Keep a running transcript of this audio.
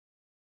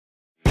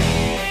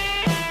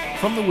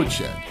From the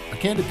Woodshed, a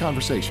candid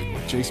conversation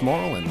with Chase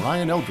Morrill and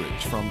Ryan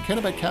Eldridge from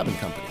Kennebec Cabin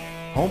Company,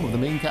 home of the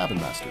Maine Cabin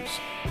Masters.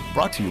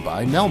 Brought to you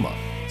by Nelma,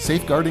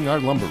 safeguarding our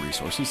lumber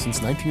resources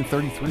since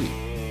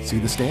 1933. See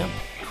the stamp?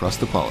 Trust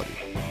the quality.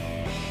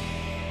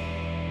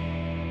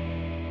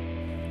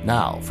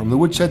 Now, from the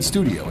Woodshed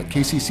studio at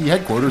KCC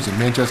headquarters in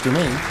Manchester,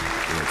 Maine,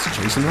 it's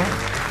Chase and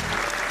Ryan.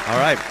 All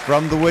right,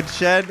 from the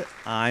Woodshed,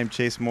 I'm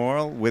Chase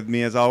Morrill. With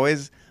me, as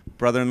always,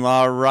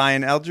 brother-in-law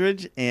Ryan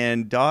Eldridge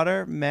and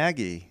daughter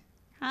Maggie.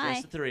 Hi.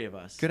 Just the three of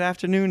us. Good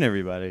afternoon,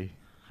 everybody.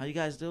 How you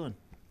guys doing?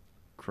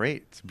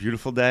 Great. It's a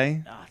beautiful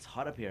day. Oh, it's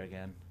hot up here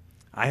again.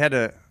 I had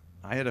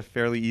a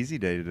fairly easy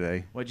day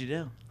today. What'd you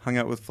do? Hung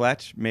out with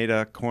Fletch, made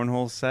a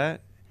cornhole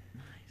set,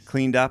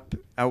 cleaned up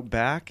out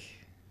back.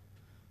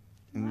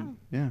 And, Wow.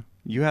 yeah,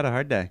 you had a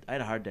hard day. I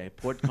had a hard day.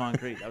 Poured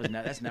concrete.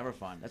 That's never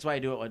fun. That's why I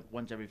do it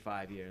once every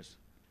 5 years.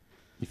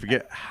 You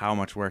forget how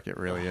much work it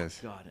really is.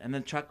 God. And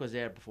the truck was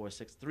there before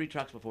 6. 3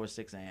 trucks before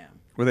 6 a.m.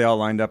 Were they all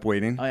lined up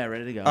waiting? Oh, yeah,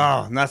 ready to go.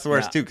 Oh, and that's the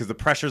worst, Yeah. too, because the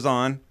pressure's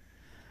on.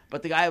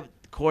 But the guy,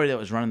 Corey, that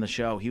was running the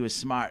show, he was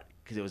smart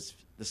because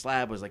the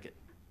slab was like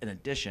an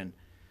addition.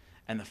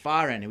 And the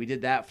far end, we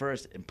did that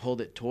first and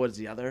pulled it towards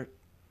the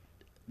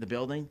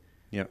building.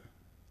 Yep.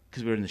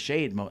 Because we were in the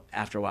shade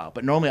after a while.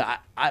 But normally,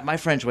 my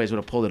French ways would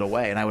have pulled it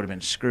away, and I would have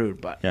been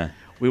screwed. But Yeah.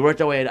 we worked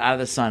our way out of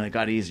the sun. It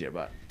got easier.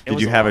 But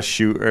Did you have a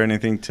chute or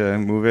anything to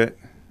move it?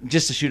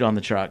 just to shoot on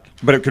the truck?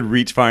 But it could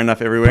reach far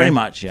enough everywhere? Pretty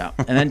much, yeah.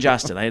 And then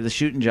Justin. I had to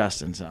shoot and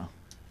Justin, so.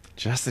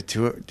 Just the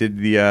two. Did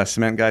the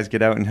cement guys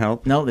get out and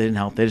help? No, they didn't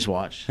help. They just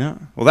watched. Yeah.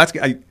 Well,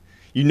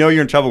 you know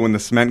you're in trouble when the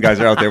cement guys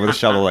are out there with a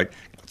shovel like,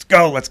 let's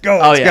go, let's go,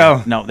 Oh, let's yeah.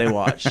 go. No, they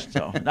watched.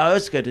 So, no, it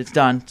was good. It's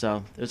done.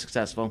 So, it was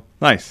successful.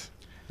 Nice.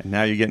 And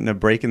now you're getting a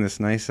break in this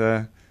nice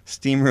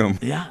steam room.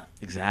 Yeah,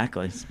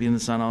 exactly. It's being in the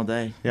sun all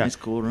day. Yeah. Nice,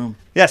 cool room.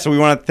 Yeah, so we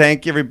want to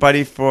thank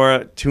everybody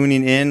for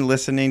tuning in,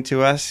 listening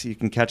to us. You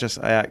can catch us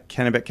at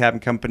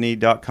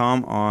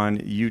KennebecCabinCompany.com on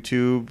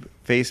YouTube,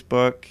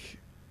 Facebook,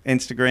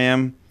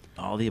 Instagram.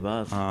 All the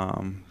above.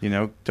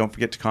 Don't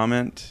forget to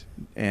comment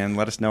and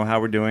let us know how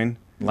we're doing.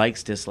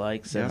 Likes,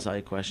 dislikes, send Yeah. us all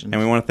your questions.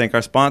 And we want to thank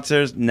our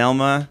sponsors,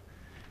 Nelma,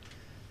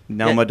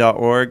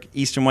 Nelma.org,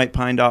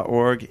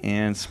 EasternWhitePine.org,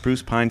 and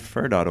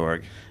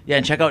SprucePineFur.org. Yeah,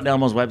 and check out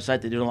Nelmo's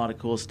website. They're doing a lot of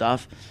cool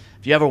stuff.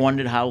 If you ever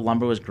wondered how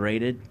lumber was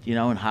graded,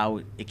 and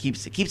how it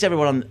keeps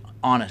everyone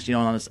honest,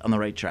 on the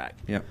right track.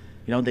 Yep.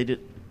 They do.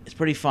 It's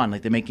pretty fun.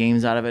 Like, they make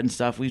games out of it and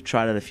stuff. We've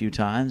tried it a few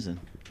times, and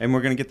And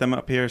we're going to get them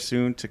up here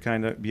soon to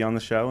kind of be on the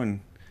show and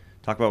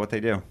talk about what they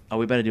do.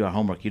 we better do our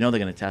homework. They're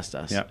going to test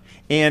us. Yeah.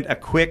 And a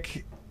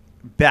quick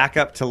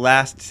backup to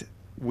last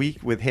week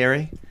with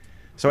Harry.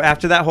 So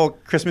after that whole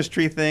Christmas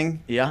tree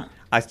thing, Yeah.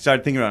 I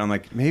started thinking about it. I'm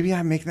like, maybe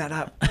I'm making that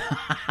up.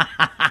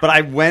 But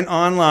I went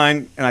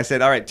online and I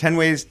said, all right, 10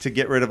 ways to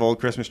get rid of old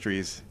Christmas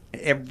trees.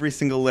 Every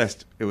single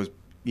list, it was,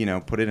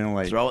 put it in a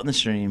lake. Throw it in the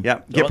stream.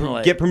 Yep. Throw it in the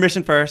lake. Get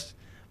permission first,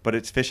 but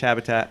it's fish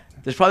habitat.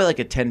 There's probably like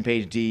a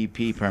 10-page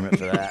DEP permit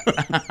for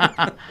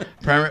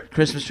that.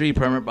 Christmas tree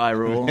permit by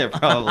rule. It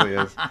probably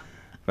is.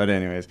 But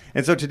anyways.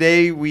 And so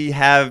today we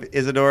have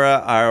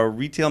Isadora, our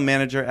retail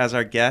manager, as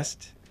our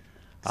guest.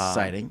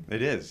 Exciting.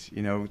 It is.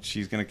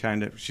 She's going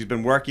to she's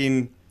been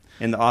working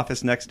in the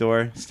office next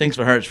door. Stinks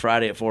for her. It's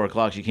Friday at 4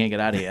 o'clock. She can't get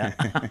out of here.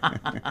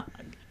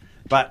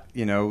 But,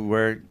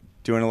 we're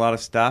doing a lot of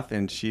stuff,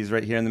 and she's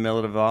right here in the middle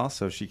of it all,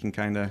 so she can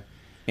kind of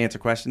answer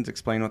questions,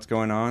 explain what's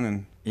going on.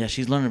 And Yeah,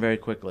 she's learning very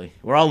quickly.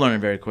 We're all learning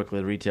very quickly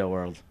in the retail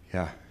world.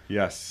 yeah,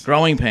 yes.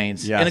 Growing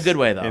pains. Yes. In a good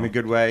way, though. In a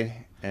good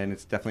way, and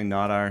it's definitely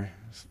not our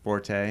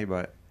forte,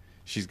 but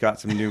she's got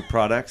some new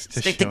products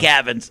to Stick show. to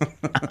cabins.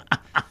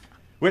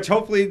 Which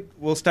hopefully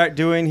we'll start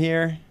doing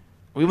here.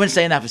 We've been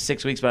saying that for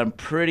 6 weeks, but I'm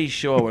pretty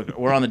sure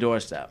we're on the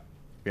doorstep.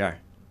 We are.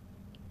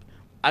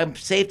 I'm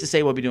safe to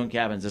say we'll be doing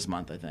cabins this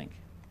month, I think.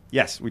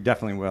 Yes, we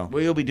definitely will.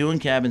 We'll be doing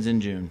cabins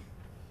in June.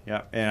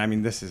 Yeah,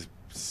 and this is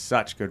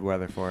such good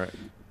weather for it.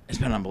 It's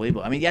been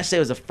unbelievable. Yesterday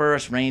was the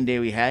first rain day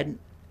we had,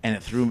 and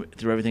it threw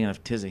everything in a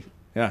tizzy.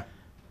 Yeah.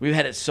 We've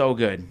had it so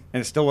good.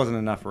 And it still wasn't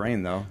enough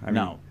rain, though.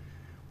 No.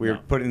 We were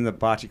No. putting the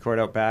bocce court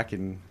out back,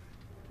 and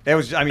it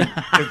was it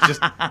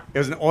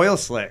was an oil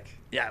slick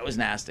Yeah, it was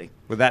nasty.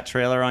 with that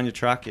trailer on your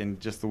truck and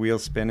just the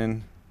wheels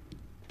spinning.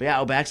 But yeah,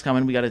 Outback's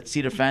coming. We got a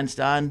cedar fence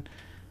done.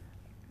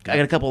 I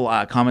got a couple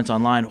comments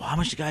online. Well, how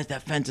much, you guys?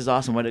 That fence is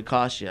awesome. What did it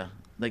cost you?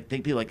 Like,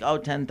 think people like, oh,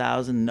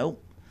 $10,000.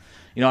 Nope.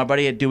 Our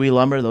buddy at Dewey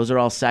Lumber. Those are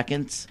all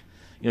seconds.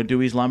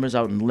 Dewey's Lumber's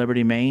out in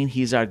Liberty, Maine.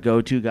 He's our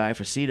go-to guy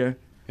for cedar.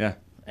 Yeah.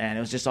 And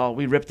it was just all,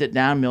 we ripped it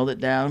down, milled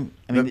it down.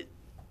 The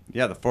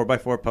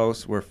 4x4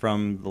 posts were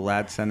from the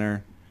Lad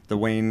Center, the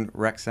Wayne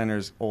Rec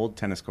Center's old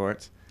tennis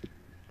courts.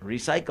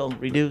 Recycle,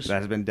 reduce. That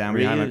has been down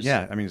behind it. reuse.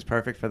 Yeah, it's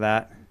perfect for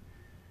that.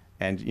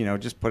 And,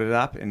 just put it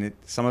up, and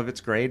some of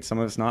it's grayed, some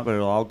of it's not, but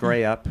it'll all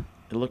gray up.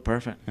 It'll look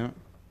perfect. Yeah.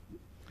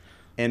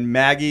 And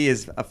Maggie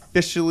is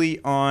officially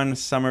on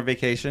summer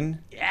vacation.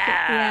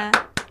 Yeah.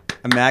 Yeah.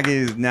 And Maggie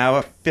is now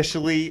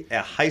officially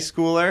a high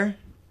schooler.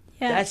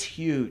 Yeah. That's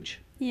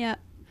huge. Yeah.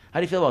 How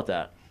do you feel about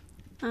that?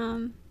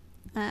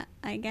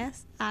 I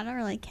guess I don't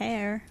really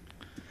care.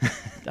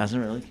 Doesn't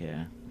really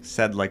care.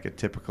 Said like a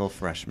typical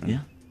freshman. Yeah.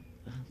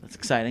 That's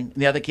exciting.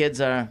 The other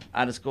kids are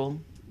out of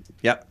school.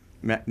 Yep.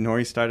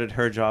 Nori started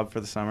her job for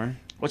the summer.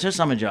 What's her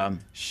summer job?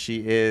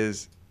 She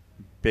is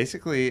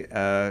basically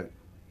a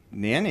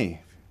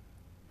nanny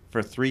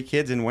for 3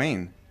 kids in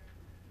Wayne,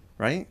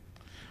 right?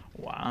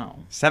 Wow.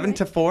 7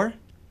 to 4,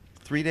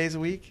 3 days a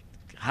week.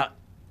 How,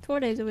 4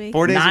 days a week.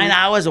 4 days. 9 a week.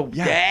 hours a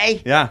Yeah.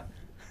 day? Yeah.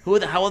 How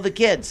old are the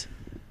kids?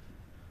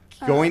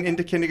 Going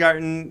into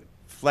kindergarten,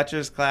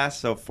 Fletcher's class,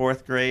 so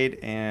 4th grade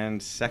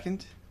and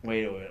 2nd.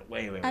 Wait.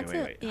 That's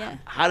it, yeah.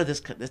 How did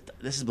this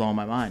is blowing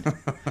my mind.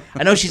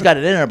 I know she's got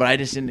it in her, but I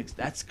just didn't.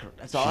 That's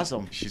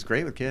awesome. She's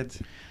great with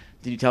kids.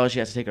 Did you tell her she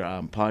has to take her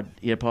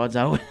earpods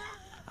out?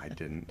 I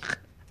didn't.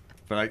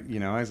 But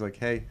I was like,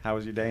 hey, how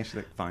was your day? And she's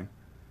like, fine.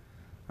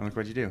 I'm like,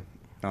 what'd you do?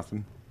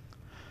 Nothing.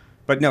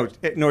 But no,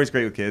 Nori's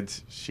great with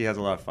kids. She has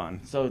a lot of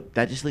fun. So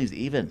that just leaves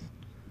even.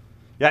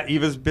 Yeah,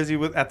 Eva's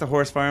busy at the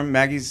horse farm.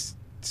 Maggie's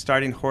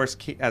starting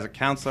as a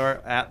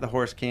counselor at the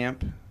horse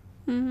camp.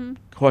 Mm-hmm.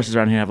 Horses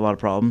around here have a lot of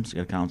problems. You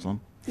got to counsel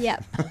them.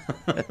 Yep.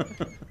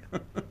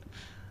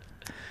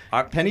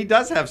 Penny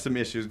does have some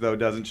issues, though,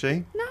 doesn't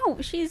she? No,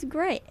 she's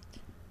great.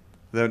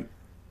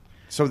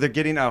 So they're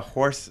getting a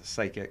horse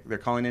psychic. They're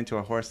calling into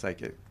a horse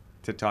psychic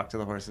to talk to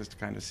the horses to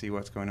kind of see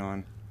what's going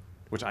on,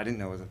 which I didn't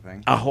know was a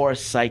thing. A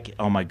horse psychic.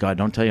 Oh my God!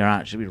 Don't tell your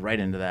aunt. She'll be right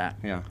into that.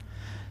 Yeah.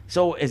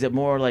 So is it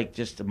more like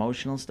just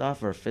emotional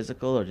stuff, or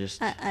physical, or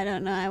just? I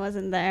don't know. I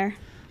wasn't there.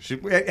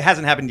 It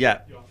hasn't happened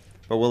yet,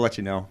 but we'll let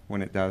you know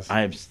when it does.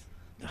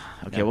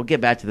 Okay, we'll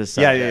get back to this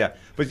subject. Yeah.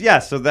 But yeah,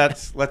 so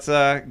let's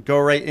go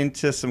right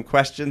into some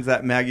questions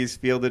that Maggie's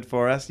fielded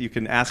for us. You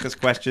can ask us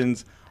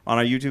questions on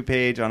our YouTube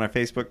page, on our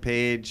Facebook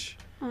page.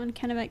 On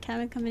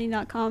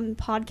KennebecCabinCompany.com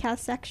podcast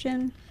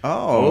section.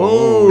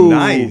 Oh,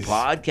 nice.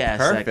 Podcast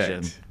Perfect.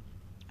 section.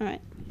 All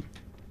right.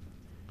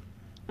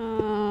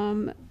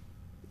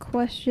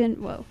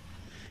 Question. Whoa.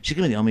 She's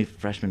gonna be the only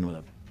freshman with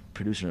a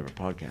producer of a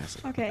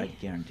podcast. Okay. I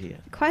guarantee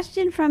it.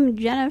 Question from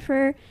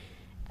Jennifer.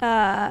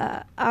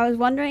 I was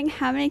wondering,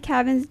 how many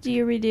cabins do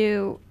you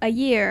redo a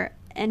year,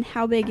 and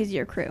how big is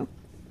your crew?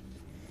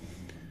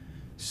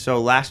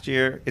 So last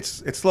year,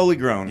 it's slowly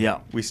grown. Yeah.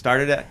 We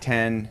started at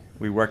 10.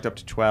 We worked up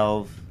to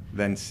 12,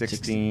 then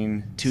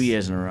 16. 2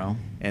 years in a row.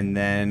 And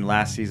then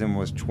last season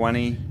was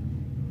 20.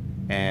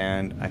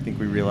 And I think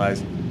we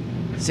realized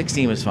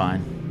 16 was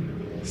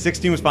fine.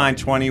 16 was fine,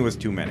 20 was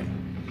too many.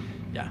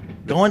 Yeah.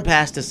 Going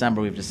past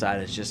December, we've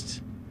decided it's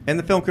just. And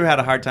the film crew had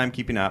a hard time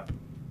keeping up.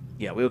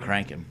 Yeah, we were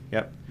cranking.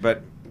 Yep.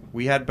 But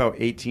we had about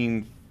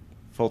 18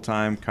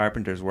 full-time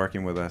carpenters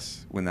working with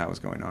us when that was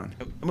going on.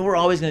 I mean, we're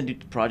always going to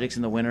do projects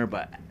in the winter,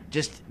 but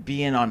just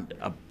being on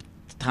a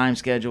time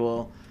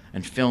schedule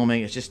and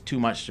filming, it's just too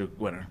much through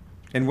winter.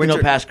 And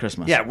winter, past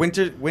Christmas. Yeah,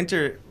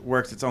 winter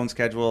works its own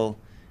schedule,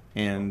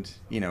 and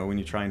when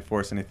you try and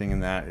force anything in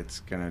that, it's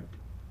gonna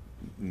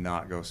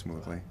not go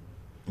smoothly.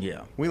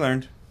 Yeah. We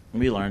learned.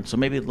 So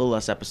maybe a little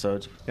less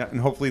episodes. Yeah, and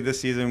hopefully this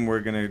season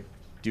we're gonna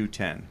do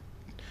 10.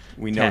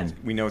 We know 10.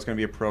 we know it's gonna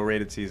be a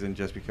prorated season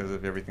just because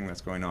of everything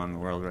that's going on in the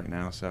world right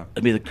now. So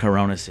It'll be the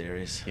Corona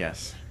series.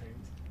 yes.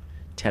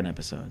 10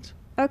 episodes.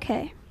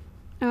 Okay.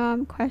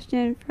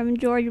 Question from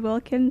George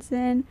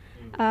Wilkinson.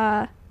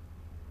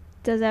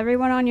 Does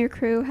everyone on your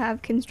crew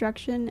have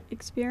construction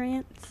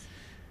experience?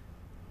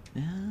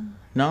 Yeah.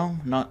 No.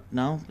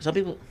 Some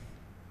people.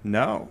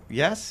 No.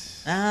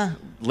 Yes.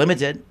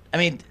 Limited. I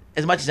mean,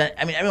 as much as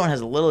everyone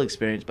has a little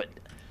experience, but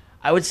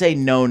I would say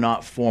no,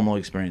 not formal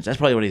experience. That's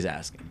probably what he's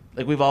asking.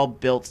 Like, we've all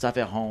built stuff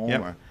at home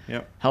or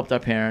helped our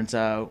parents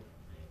out.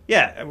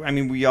 Yeah, I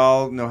mean, we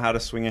all know how to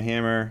swing a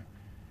hammer,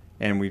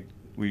 and we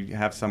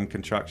have some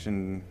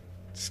construction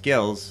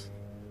skills,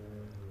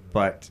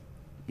 but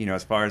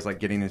as far as like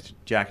getting into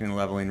jacking and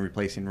leveling,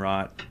 replacing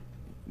rot,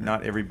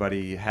 not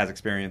everybody has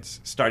experience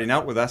starting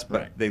out with us,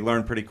 but Right. they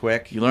learn pretty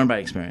quick. You learn by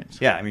experience.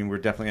 Yeah, I mean, we're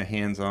definitely a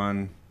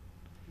hands-on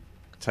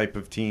type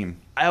of team.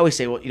 I always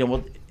say,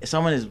 well, if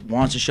someone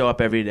wants to show up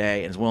every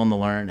day and is willing to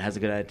learn, has a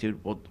good attitude,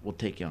 we'll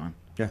take you on.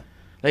 Yeah.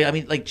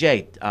 Like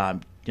Jay,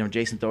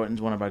 Jason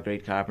Thornton's one of our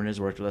great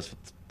carpenters, worked with us for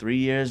 3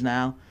 years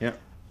now. Yeah.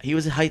 He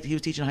was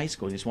teaching high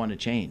school. He just wanted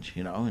to change,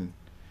 and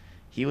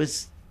he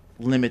was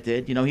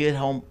limited. He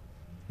had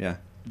Yeah.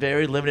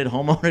 very limited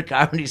homeowner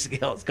carpentry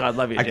skills. God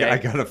love you, Jay. I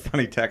got a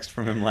funny text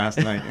from him last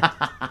night.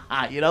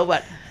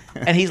 but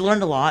and he's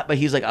learned a lot. But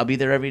he's like, I'll be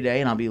there every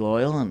day and I'll be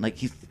loyal, and like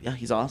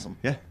he's awesome.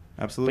 Yeah,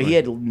 absolutely. But he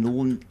had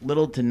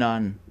little to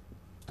none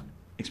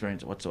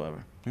experience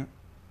whatsoever. Yeah.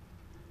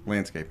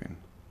 Landscaping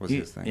was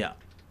his thing. Yeah.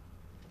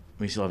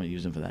 We still haven't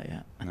used him for that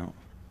yet. No.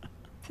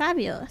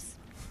 Fabulous.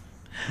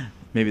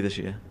 Maybe this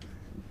year.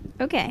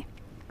 Okay.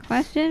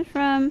 Question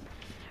from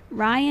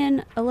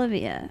Ryan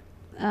Olivia.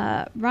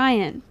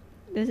 Ryan,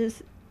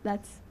 that's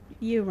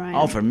you, Ryan.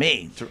 Oh, for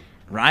me.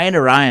 Ryan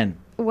or Ryan?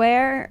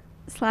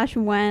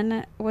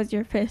 Where/when was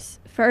your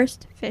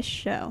first fish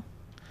show?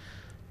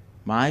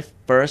 My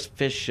first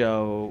fish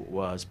show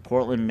was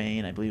Portland,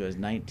 Maine. I believe it was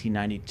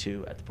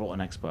 1992 at the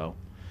Portland Expo.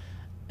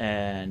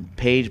 And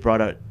Paige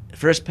brought out...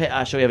 First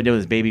show we ever did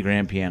was Baby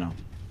Grand Piano.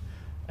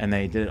 And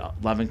they did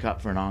Love and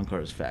Cup for an encore.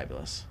 It was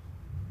fabulous.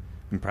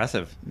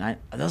 Impressive. That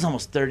was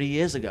almost 30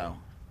 years ago.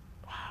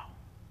 Wow.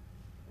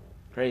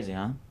 Crazy,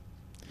 huh?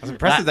 I was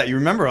impressed that you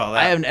remember all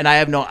that.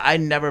 I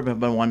never have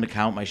been one to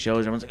count my shows.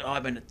 Everyone's like, oh,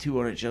 I've been to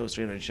 200 shows,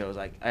 300 shows.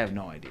 I have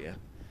no idea.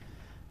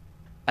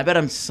 I bet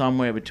I'm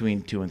somewhere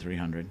between 200 and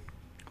 300.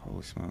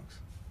 Holy smokes.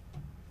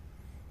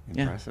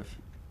 Yeah. Impressive.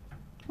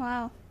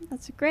 Wow,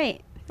 that's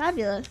great.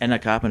 Fabulous. And a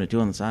cop and a 2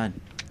 on the side.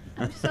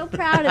 I'm so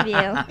proud of you.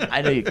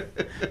 I know you.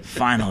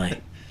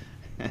 Finally.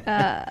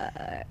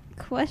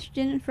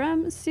 Question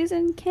from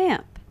Susan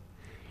Camp.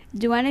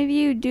 Do any of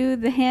you do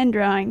the hand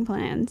drawing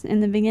plans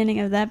in the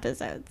beginning of the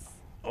episodes?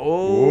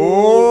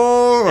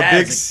 Oh, that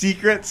big is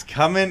secret's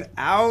coming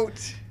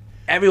out.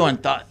 Everyone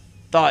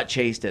thought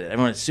Chase did it.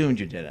 Everyone assumed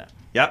you did it.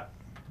 Yep.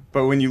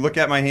 But when you look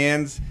at my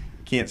hands,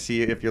 you can't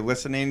see it if you're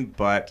listening,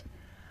 but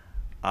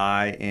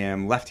I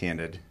am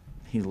left-handed.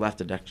 He's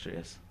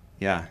left-dexterous.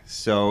 Yeah.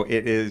 So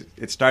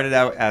it started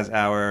out as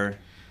our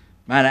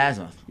Matt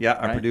Asmuth.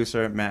 our right?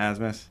 producer, Matt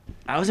Asmus.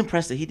 I was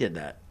impressed that he did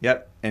that.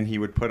 Yep. And he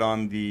would put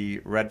on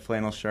the red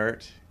flannel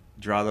shirt,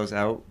 draw those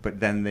out, but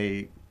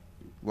then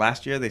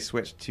last year they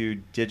switched to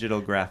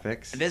digital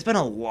graphics. There's been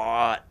a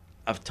lot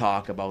of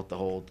talk about the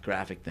whole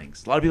graphic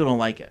things. A lot of people don't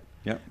like it.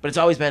 Yep. But it's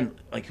always been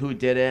like who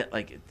did it.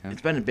 Like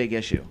it's been a big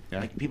issue.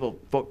 Yeah. Like people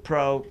vote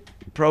pro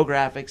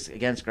graphics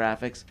against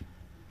graphics.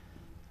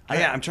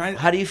 I'm trying.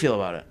 How do you feel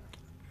about it?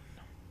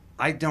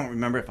 I don't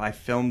remember if I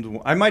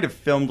filmed. I might have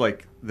filmed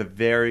like the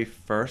very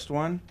first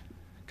one,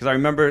 because I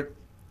remember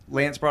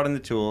Lance brought in the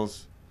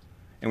tools,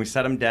 and we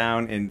set them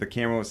down, and the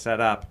camera was set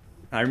up.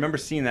 And I remember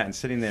seeing that and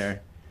sitting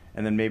there,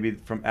 and then maybe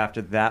from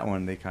after that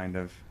one, they kind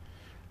of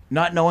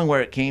Not knowing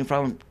where it came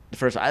from. The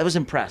first, I was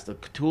impressed. The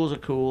tools are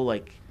cool.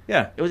 Like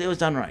it was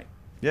done right.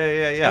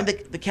 Yeah. I mean,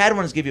 the CAD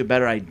ones give you a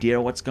better idea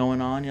of what's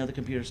going on. The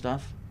computer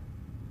stuff.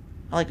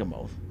 I like them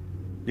both.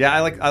 Yeah,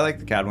 I like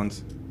the CAD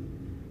ones.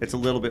 It's a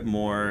little bit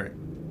more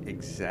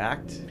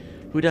exact.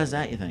 Who does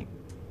that? You think?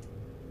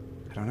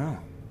 I don't know.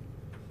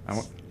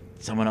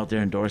 Someone out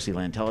there in Dorsey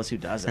Land. Tell us who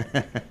does it.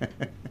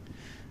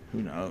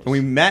 Who knows? We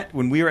met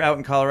when we were out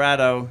in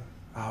Colorado.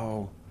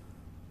 Oh,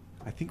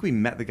 I think we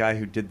met the guy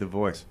who did the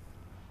voice.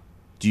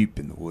 Deep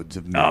in the woods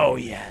of Maine. Oh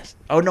yes.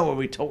 Oh no,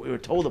 we were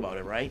told about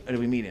it, right? Or did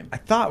we meet him? I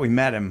thought we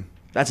met him.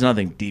 That's another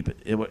thing, deep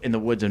in the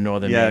woods of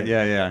northern Maine.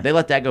 Yeah. They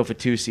let that go for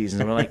 2 seasons,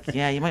 and we're like,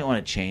 yeah, you might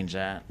want to change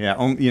that. Yeah,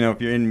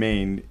 if you're in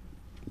Maine,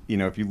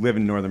 if you live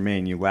in northern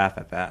Maine, you laugh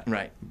at that.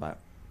 Right. But,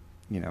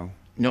 Deep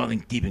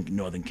in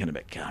northern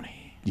Kennebec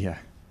County. Yeah.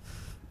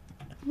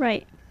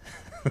 Right.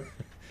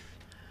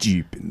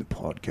 Deep in the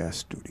podcast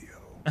studio.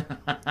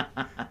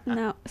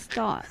 No,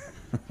 stop.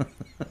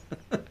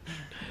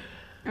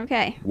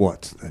 Okay.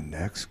 What's the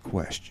next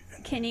question?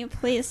 Can you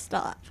please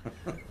stop?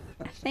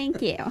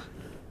 Thank you.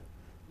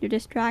 You're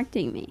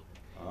distracting me.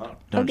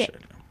 Don't Okay.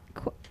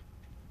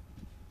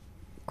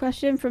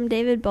 Question from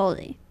David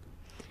Boldy.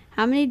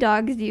 How many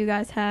dogs do you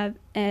guys have,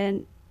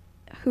 and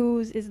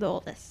whose is the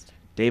oldest?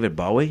 David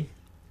Bowie?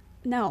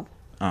 No.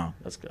 Oh,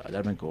 that's good.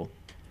 That'd been cool.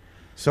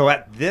 So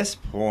at this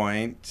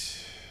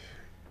point,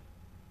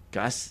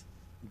 Gus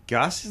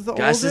is the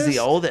Gus oldest? is the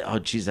oldest. Oh,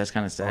 jeez, that's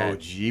kind of sad. Oh,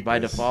 jeepers. By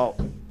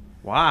default.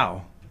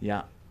 Wow.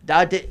 Yeah.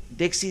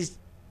 Dixie's.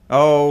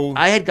 Oh.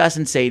 I had Gus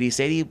and Sadie.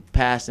 Sadie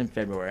passed in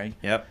February.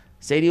 Yep.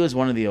 Sadie was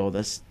one of the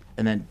oldest,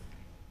 and then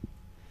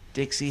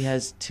Dixie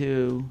has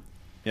 2.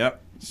 Yep.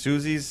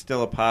 Susie's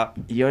still a pup.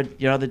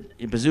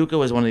 Bazooka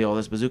was one of the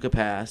oldest. Bazooka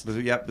passed.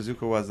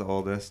 Bazooka was the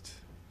oldest.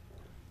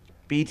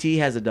 BT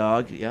has a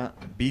dog. Yeah.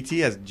 BT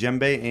has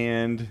Djembe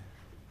and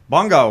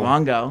Bongo.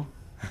 Bongo.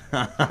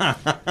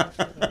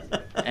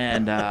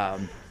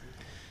 And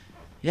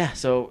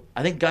so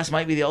I think Gus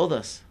might be the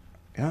oldest.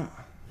 Yeah.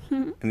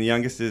 And the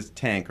youngest is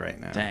Tank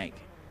right now. Tank.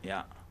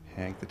 Yeah.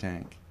 Hank the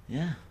Tank.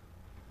 Yeah.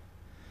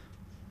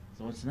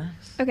 So what's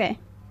next? Okay.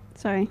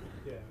 Sorry.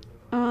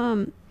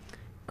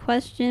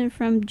 Question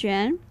from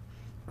Jen.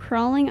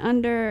 Crawling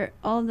under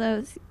all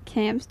those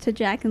camps to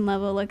Jack and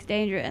Level looks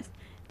dangerous.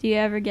 Do you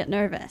ever get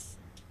nervous?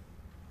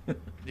 Do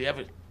you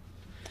ever?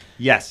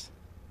 Yes.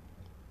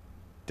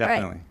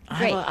 Definitely.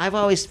 Great. I've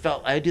always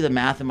felt, I do the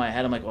math in my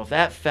head. I'm like, well, if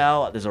that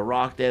fell, there's a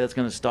rock there that's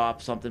going to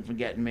stop something from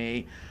getting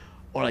me.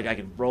 Or like I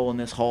could roll in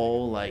this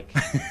hole. Like,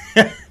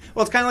 Well,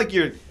 it's kind of like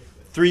your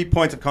 3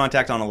 points of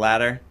contact on a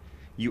ladder.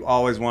 You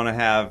always want to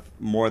have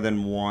more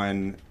than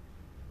one.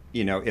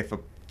 If a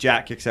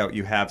jack kicks out,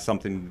 you have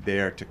something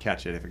there to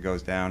catch it if it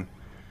goes down.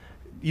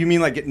 You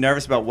mean like get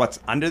nervous about what's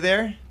under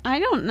there? I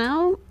don't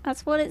know.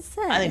 That's what it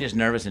said. I think just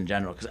nervous in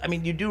general. Because,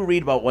 you do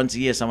read about once a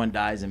year someone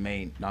dies in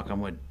Maine, knock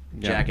on wood,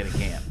 jack at a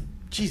camp.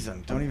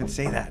 Jeez, don't even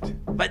say that.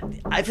 But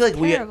I feel like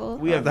we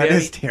have That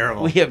is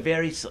terrible. We have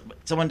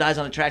someone dies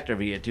on a tractor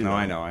every year too. No,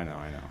 though. I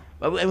know.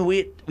 But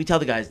we tell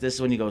the guys this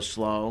is when you go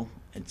slow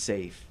and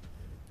safe.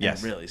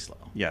 Yes. And really slow.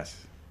 Yes,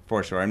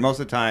 for sure. And most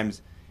of the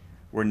times,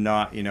 we're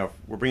not.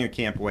 We're bringing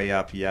camp way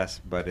up. Yes,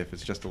 but if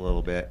it's just a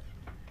little bit,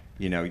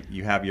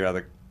 you have your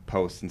other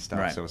posts and stuff,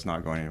 Right. so it's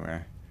not going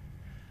anywhere.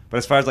 But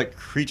as far as like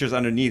creatures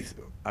underneath,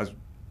 I was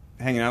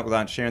hanging out with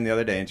Aunt Sharon the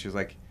other day, and she was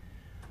like,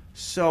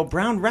 so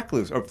brown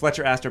recluse, or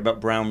Fletcher asked her about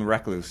brown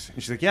recluse,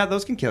 and she's like, yeah,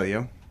 those can kill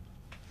you.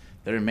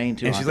 They're in Maine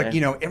too. And she's aren't like, they?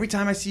 you know, every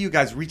time I see you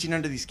guys reaching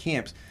under these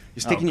camps,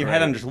 you're sticking your head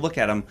great. under to look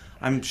at them.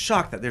 I'm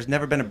shocked that there's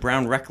never been a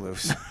brown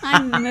recluse.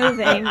 I'm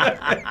moving.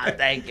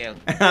 Thank you.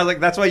 And I was like,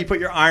 that's why you put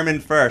your arm in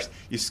first.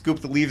 You scoop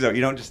the leaves out.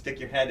 You don't just stick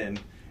your head in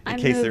I'm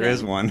case there moving.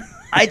 is one.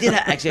 I did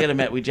actually. I gotta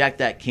admit, we jacked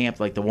that camp,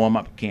 like the warm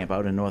up camp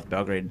out in North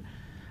Belgrade.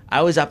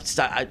 I was up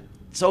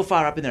so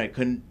far up in there, I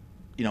couldn't,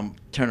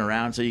 turn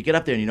around. So you get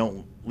up there and you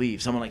don't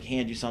leave. Someone like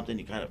hand you something,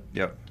 you kind of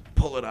Yep.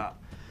 pull it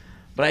up.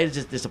 But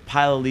there's a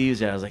pile of leaves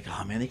there. I was like,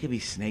 oh man, there could be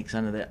snakes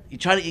under there. You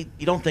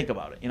you don't think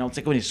about it. It's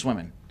like when you're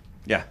swimming.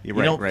 Yeah, you're You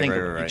right, don't right, think right,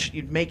 about right, it. right.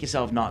 You make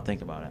yourself not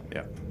think about it.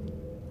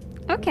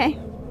 Yeah. Okay.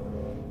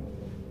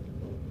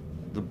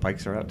 The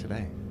bikes are out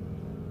today.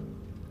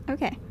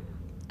 Okay.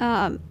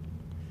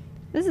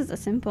 This is a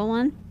simple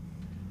one.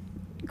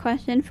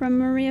 Question from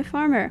Maria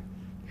Farmer.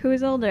 Who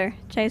is older,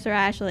 Chase or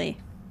Ashley?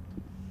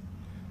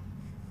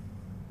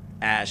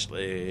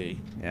 Ashley.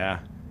 Yeah.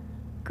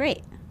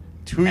 Great.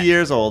 2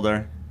 years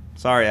older.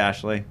 Sorry,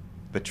 Ashley.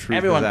 The truth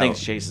Everyone is thinks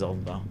out. Chase is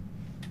old though.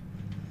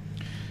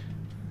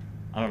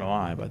 I don't know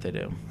why, but they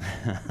do.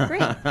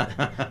 Great.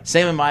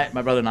 Same with my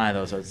brother and I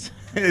though. So it's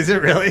Is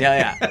it really?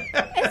 yeah.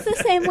 It's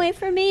the same way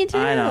for me, too.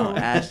 I know.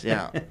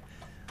 Yeah.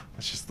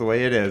 That's just the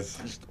way it is.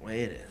 That's the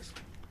way it is.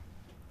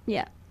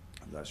 Yeah.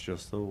 That's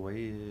just the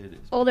way it is.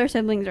 Older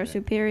siblings are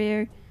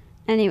superior.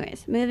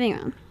 Anyways, moving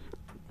on.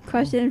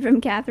 Question from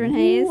Catherine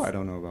Hayes. Ooh, I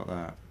don't know about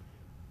that.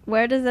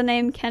 Where does the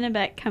name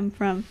Kennebec come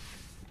from?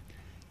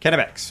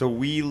 Kennebec. So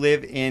we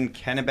live in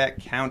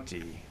Kennebec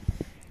County.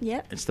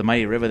 Yep. It's the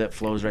mighty river that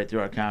flows right through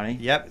our county.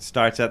 Yep. It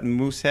starts at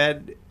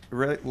Moosehead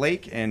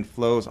Lake and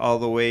flows all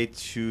the way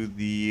to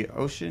the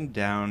ocean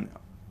down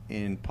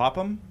in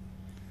Popham.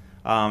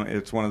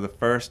 It's one of the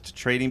first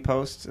trading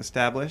posts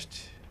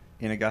established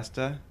in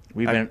Augusta.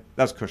 That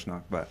was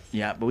Cushnock, but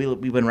Yeah, but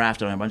we've been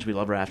rafting on a bunch. We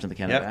love rafting the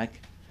Kennebec.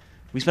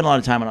 We spend a lot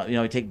of time on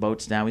we take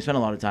boats down. We spend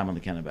a lot of time on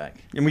the Kennebec.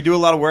 and we do a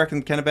lot of work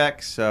in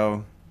Kennebec.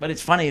 So But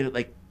it's funny,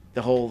 like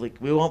the whole we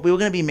were going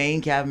to be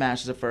Maine Cabin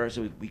Masters at first,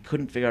 so we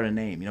couldn't figure out a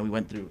name. We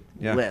went through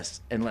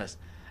lists and lists,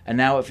 and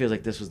now it feels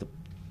like this was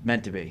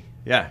meant to be.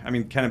 yeah, I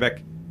mean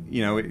Kennebec.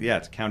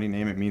 It's a county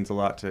name. It means a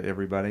lot to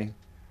everybody.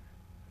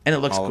 And it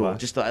looks All of cool, us.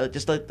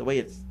 just like the way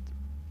it's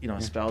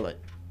spelled. It.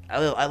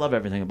 I love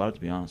everything about it,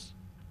 to be honest.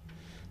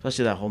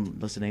 Especially that whole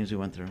list of names we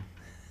went through.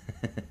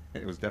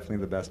 It was definitely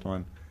the best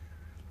one.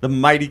 The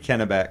mighty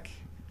Kennebec.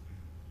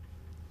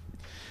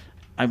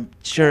 I'm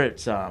sure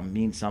it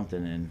means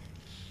something in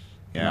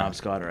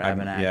Penobscot or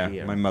Abenaki.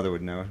 Yeah, or my mother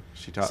would know.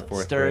 She taught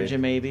fourth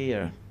sturgeon, grade. maybe,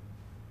 or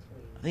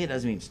I think it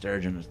does mean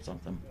sturgeon or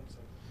something.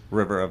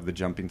 River of the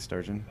Jumping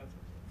Sturgeon,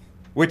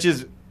 which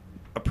is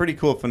a pretty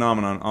cool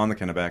phenomenon on the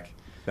Kennebec.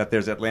 That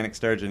there's Atlantic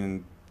sturgeon,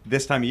 and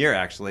this time of year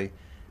actually,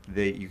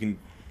 you can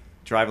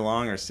drive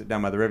along or sit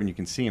down by the river and you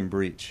can see them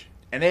breach.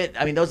 And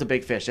those are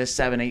big fish. They're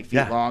 7-8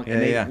 feet long,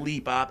 and they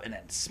leap up and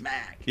then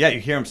smack. Yeah, you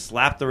hear them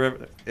slap the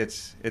river.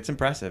 It's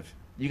impressive.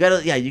 You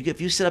gotta,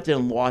 if you sit up there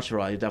and watch for a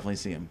while, you definitely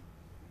see them.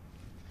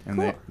 And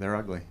Cool. they're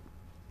ugly.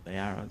 They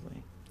are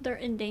ugly. They're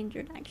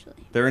endangered,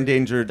 actually. They're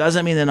endangered.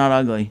 Doesn't mean they're not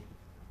ugly.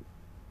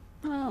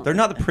 Oh. They're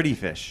not the pretty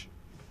fish.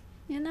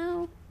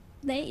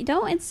 They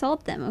don't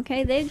insult them,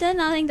 okay? They've done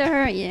nothing to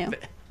hurt you.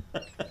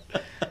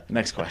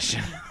 Next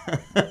question.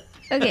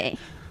 Okay.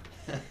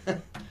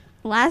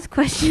 Last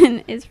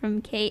question is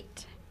from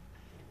Kate.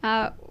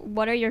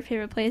 What are your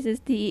favorite places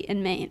to eat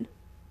in Maine?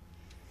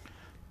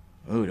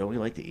 Ooh, don't we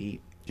like to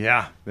eat?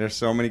 Yeah, there's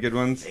so many good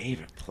ones.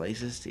 Favorite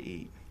places to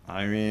eat.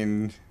 I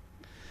mean,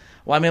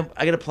 Well,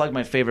 I got to plug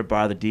my favorite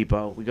bar, The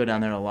Depot. We go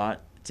down there a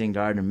lot. It's in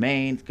Gardner,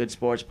 Maine. Good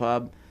sports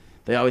pub.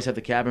 They always have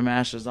the Cabin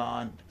Masters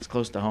on. It's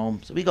close to home.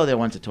 So we go there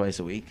once or twice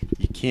a week.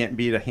 you can't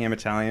beat a ham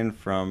Italian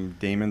from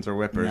Damon's or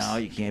Whippers. No,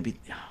 you can't be.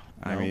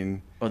 I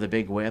mean, Or the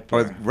Big Whip.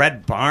 or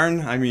Red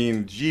Barn. I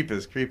mean,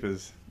 Jeepers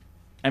Creepers.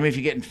 if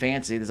you're getting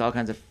fancy, there's all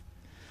kinds of.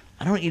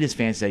 I don't eat as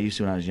fancy as I used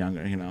to when I was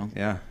younger,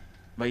 Yeah.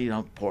 But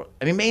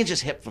Maine's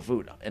just hip for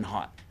food and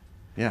hot.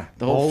 Yeah.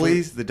 The whole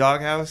Foley's, the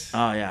Doghouse.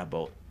 Oh yeah,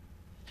 both.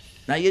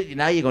 Now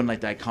you're going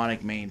like the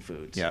iconic Maine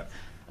foods. Yeah.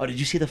 Oh, did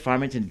you see the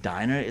Farmington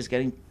Diner is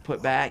getting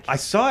put back? I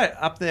saw it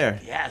up there.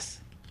 Yes.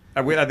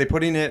 Are they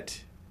putting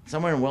it?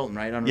 Somewhere in Wilton,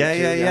 right? On Yeah,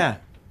 Route 2, yeah.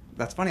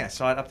 That's funny. I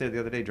saw it up there the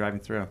other day driving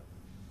through.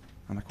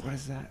 I'm like, what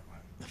is that?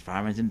 The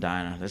Farmington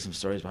Diner. There's some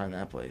stories behind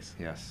that place.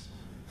 Yes.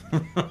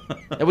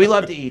 And we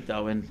love to eat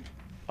though, and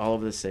all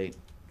over the state.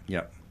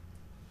 Yep.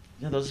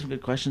 Yeah, those are some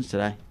good questions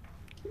today.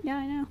 Yeah,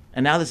 I know.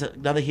 And now there's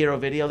another hero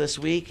video this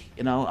week.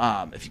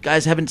 If you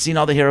guys haven't seen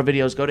all the hero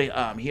videos, go to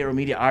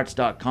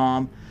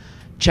HeroMediaArts.com.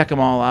 Check them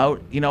all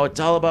out. It's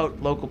all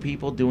about local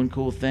people doing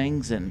cool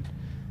things and,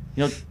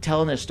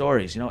 telling their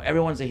stories.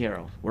 Everyone's a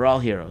hero. We're all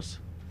heroes.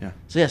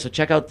 Yeah. So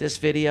check out this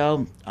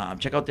video.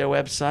 Check out their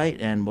website,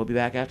 and we'll be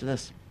back after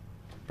this.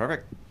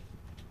 Perfect.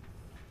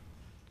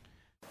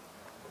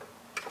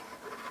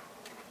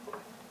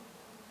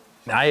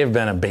 I have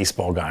been a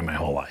baseball guy my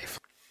whole life.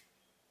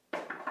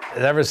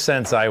 Ever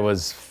since I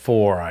was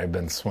 4, I've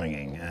been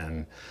swinging.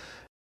 And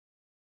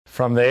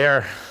from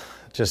there,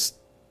 just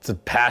the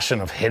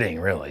passion of hitting,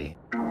 really.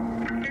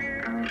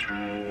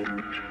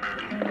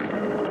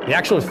 The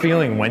actual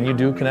feeling when you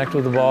do connect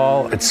with the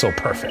ball, it's so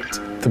perfect.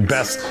 The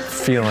best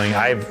feeling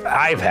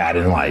I've had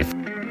in life.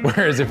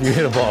 Whereas if you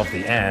hit a ball off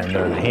the end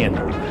or the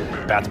handle,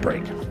 bats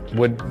break.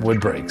 Wood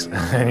breaks.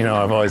 And you know,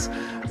 I've always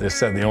just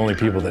said the only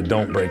people that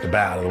don't break a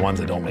bat are the ones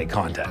that don't make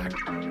contact.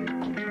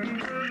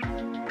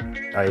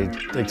 I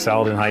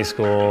excelled in high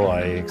school.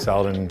 I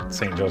excelled in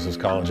St. Joseph's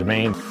College of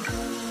Maine.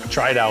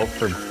 Tried out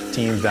for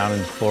teams down in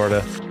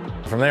Florida.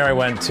 From there I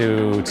went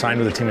to sign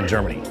with a team in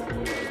Germany.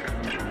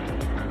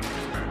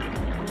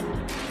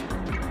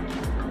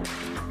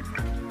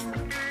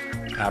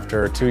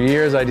 After 2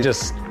 years, I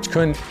just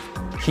couldn't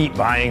keep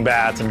buying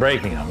bats and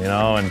breaking them, you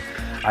know, and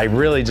I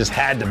really just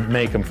had to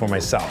make them for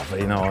myself,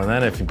 you know, and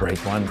then if you break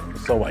one,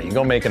 so what? You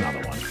go make another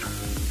one.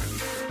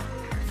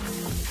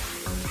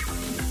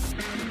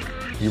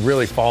 You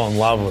really fall in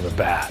love with a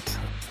bat.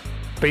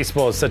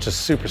 Baseball is such a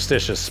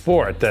superstitious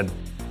sport that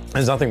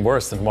there's nothing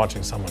worse than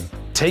watching someone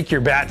take your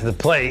bat to the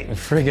plate and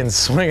friggin'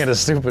 swing at a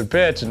stupid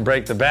pitch and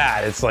break the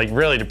bat. It's like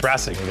really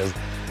depressing because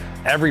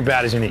every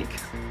bat is unique.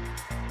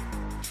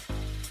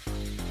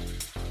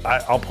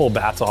 I'll pull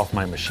bats off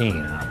my machine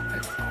and I'm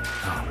like,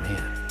 oh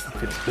man, that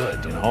feels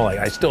good, you know? Like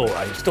I still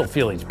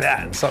feel each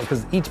bat, and so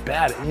because each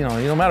bat, you know,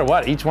 no matter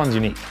what, each one's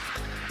unique.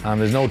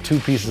 There's no two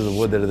pieces of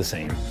wood that are the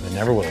same. There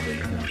never will be.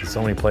 You know, 'cause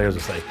so many players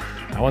will say,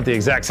 I want the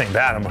exact same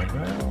bat. I'm like,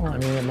 well, I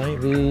mean, it might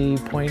be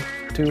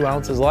 0.2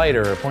 ounces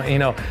lighter, or you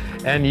know,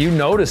 and you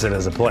notice it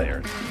as a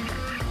player.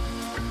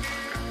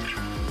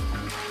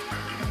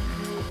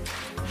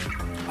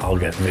 I'll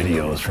get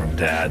videos from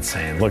dad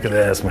saying, look at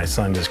this, my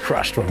son just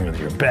crushed one with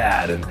your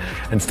bat,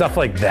 and stuff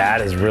like that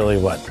is really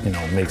what, you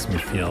know, makes me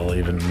feel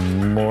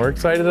even more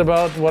excited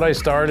about what I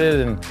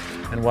started and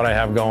what I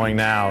have going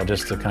now,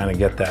 just to kind of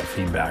get that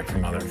feedback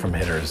from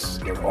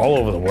hitters all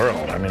over the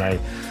world. I mean, I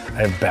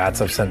have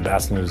bats, I've sent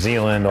bats to New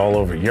Zealand, all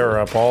over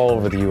Europe, all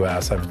over the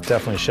US. I've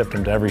definitely shipped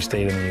them to every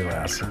state in the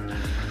US. And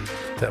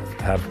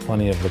have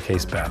plenty of the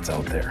case bats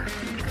out there.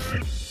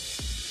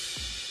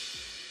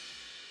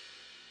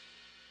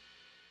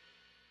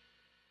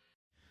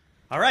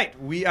 All right,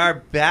 we are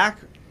back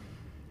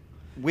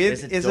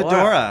with Isadora.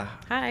 Isadora,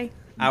 Hi.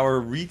 our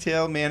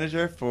retail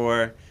manager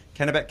for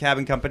Kennebec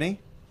Cabin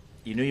Company.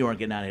 You knew you weren't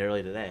getting out of here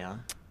early today, huh?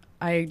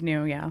 I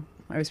knew, yeah.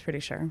 I was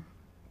pretty sure.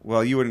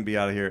 Well, you wouldn't be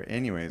out of here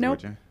anyways,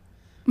 Nope. would you?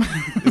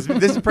 This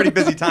is a pretty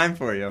busy time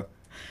for you.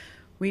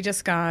 We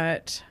just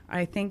got,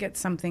 I think it's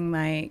something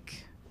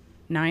like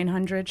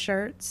 900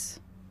 shirts.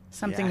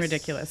 Something Yes.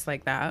 ridiculous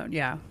like that,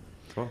 yeah.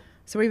 Cool.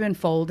 So we've been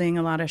folding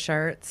a lot of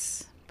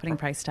shirts, putting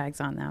price tags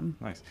on them.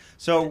 Nice.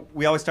 So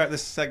we always start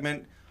this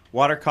segment,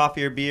 water,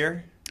 coffee, or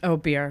beer. Oh,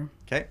 beer.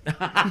 Okay.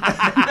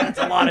 That's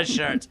a lot of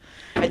shirts.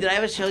 Hey, did I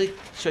ever show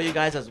you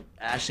guys, as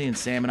Ashley and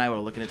Sam and I were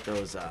looking at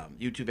those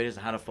YouTube videos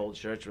on how to fold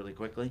shirts really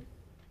quickly?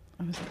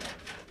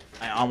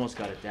 I almost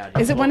got it down.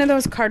 Is it one of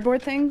those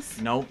cardboard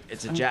things? Nope,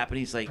 it's a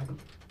Japanese, like,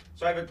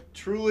 So I have a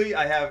Truly,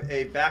 I have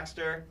a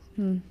Baxter,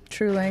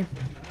 Truly.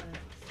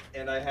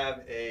 and I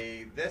have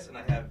a this, and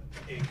I have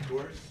a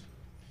Coors.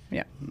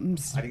 Yeah.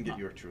 I didn't get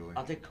your Truly.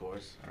 I'll take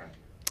Coors. All right.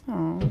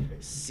 Oh.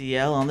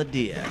 CL on the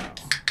DL.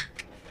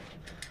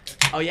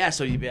 Oh yeah,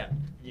 so I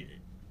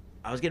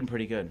was getting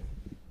pretty good.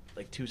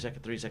 Like 3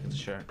 seconds a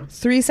shirt.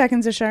 3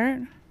 seconds a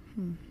shirt?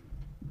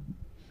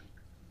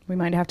 We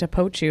might have to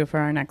poach you for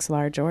our next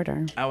large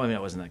order. I mean, I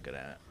wasn't that good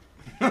at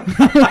it.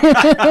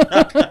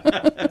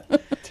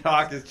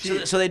 Talk is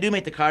cheap. So they do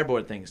make the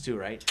cardboard things too,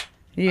 right?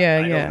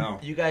 Yeah, I yeah. don't know.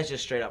 You guys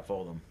just straight up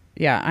fold them.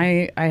 Yeah,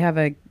 I have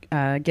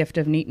a gift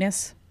of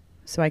neatness,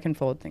 so I can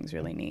fold things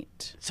really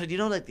neat. So do you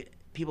know, like,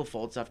 people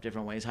fold stuff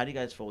different ways? How do you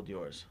guys fold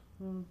yours?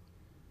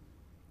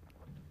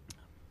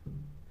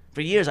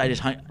 For years, I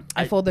just hung.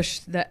 I fold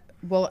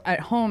well, at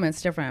home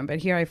it's different, but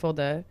here I fold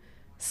the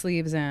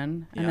sleeves in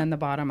and Yeah. then the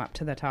bottom up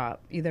to the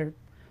top, either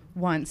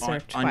once or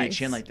twice. on your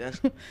chin like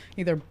this.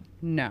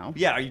 No.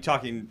 Yeah, are you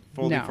talking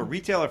folding No. for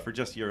retail or for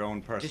just your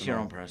own personal? Just your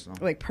own personal.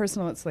 Like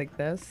personal, it's like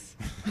this.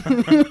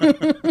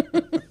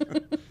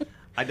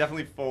 I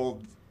definitely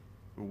fold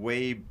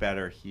way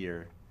better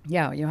here.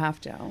 Yeah, you have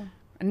to.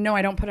 No,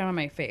 I don't put it on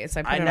my face.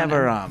 I put I it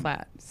never, on a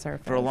flat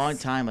surface. For a long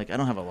time, like, I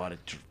don't have a lot of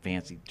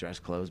fancy dress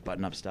clothes,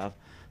 button-up stuff.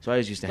 So I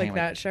always used to Like hang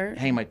that shirt?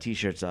 hang my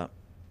T-shirts up.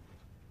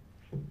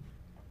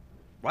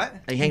 What?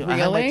 I hang my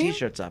Really?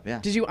 T-shirts up, yeah.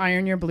 Did you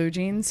iron your blue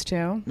jeans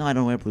too? No, I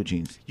don't wear blue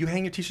jeans. You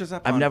hang your t-shirts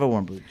up I've on- never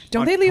worn blue jeans.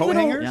 Don't On they leave coat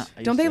little? hangers? Yeah,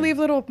 I Don't used they to. leave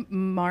little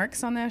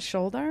marks on their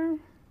shoulder?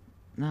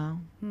 No.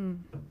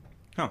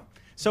 Huh.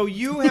 So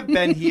you have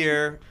been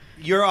here.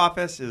 Your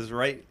office is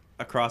right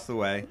across the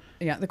way.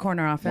 Yeah, the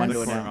corner office. One The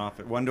door corner down.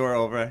 office, one door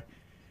over.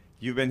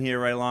 You've been here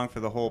right along for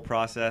the whole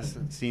process,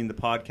 seen the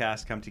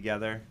podcast come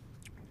together.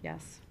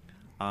 Yes.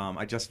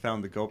 I just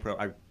found the GoPro.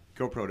 I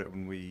GoPro'd it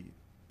when we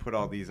put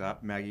all these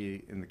up.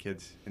 Maggie and the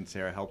kids and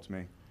Sarah helped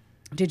me.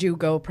 Did you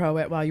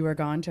GoPro it while you were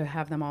gone to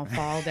have them all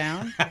fall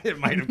down? It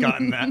might have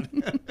gotten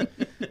that.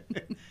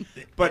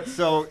 But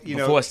so, you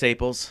know, Before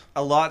Staples.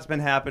 a lot's been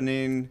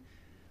happening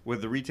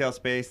with the retail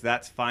space.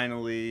 That's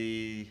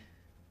finally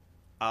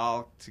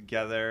all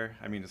together.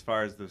 I mean, as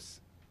far as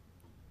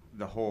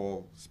the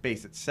whole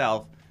space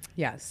itself.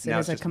 Yes, Now it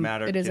it's is just a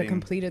matter of it is a getting-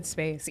 completed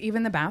space.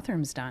 Even the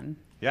bathroom's done.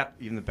 Yeah,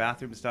 even the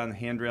bathroom's done. The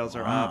handrails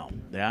are Wow, up.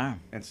 they are.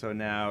 And so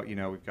now,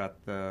 we've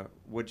got the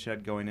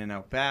woodshed going in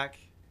out back.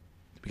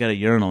 We got a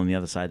urinal on the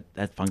other side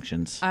that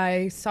functions.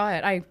 I saw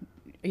it.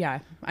 Yeah,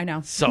 I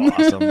know. So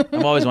awesome.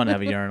 I've always wanted to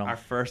have a urinal. Our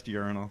first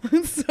urinal.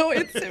 So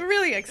it's a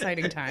really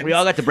exciting time. We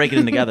all got to break it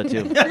in together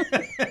too.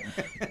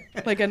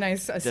 like a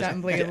nice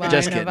assembly line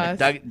Just of kidding. us.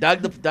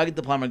 Doug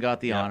the plumber got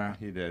the honor.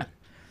 He did.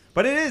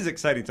 But it is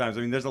exciting times.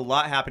 I mean, there's a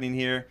lot happening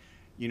here.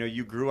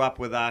 You grew up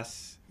with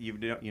us. We've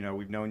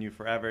known you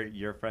forever.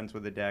 You're friends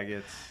with the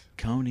Daggetts.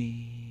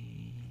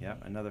 Coney. Yeah,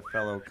 another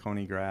fellow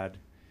Coney grad.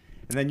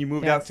 And then you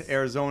moved out Yes. to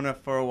Arizona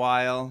for a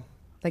while.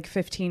 Like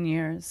 15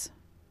 years.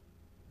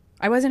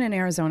 I wasn't in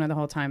Arizona the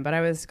whole time, but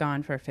I was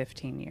gone for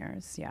 15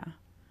 years. Yeah.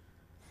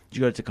 Did you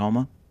go to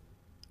Tacoma?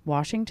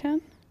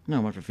 Washington? No, I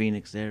went from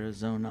Phoenix,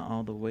 Arizona,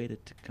 all the way to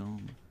Tacoma.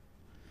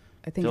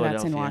 I think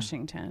that's in Philadelphia.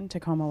 Washington.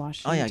 Tacoma,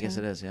 Washington. Oh yeah, I guess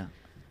it is. Yeah.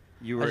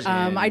 You were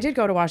I did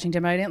go to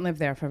Washington, but I didn't live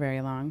there for very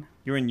long.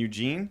 You were in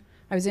Eugene?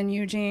 I was in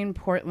Eugene,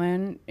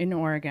 Portland, in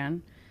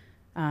Oregon,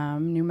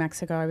 New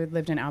Mexico. I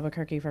lived in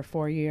Albuquerque for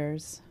 4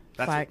 years.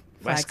 That's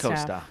West Coast Flagstaff.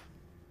 stuff.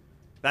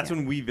 That's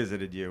when we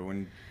visited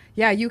you.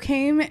 Yeah, you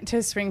came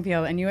to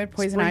Springfield and you had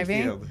poison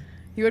ivy. Springfield.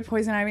 You had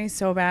poison ivy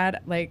so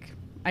bad, like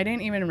I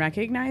didn't even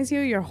recognize you.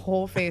 Your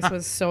whole face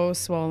was so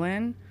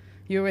swollen.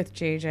 You were with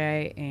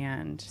JJ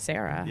and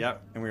Sarah.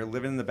 Yep. And we were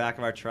living in the back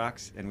of our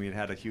trucks, and we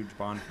had a huge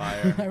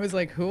bonfire. I was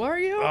like, "Who are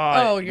you?"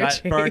 Oh, You're got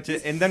Chase. Burnt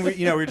it. And then we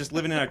were just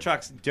living in our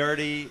trucks,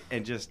 dirty,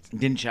 and just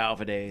Didn't shower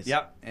for days.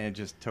 yep, and it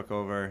just took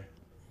over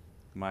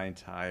my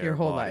entire Your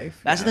whole body. life.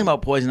 That's the thing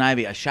about poison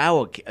ivy. A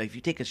shower, if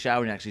you take a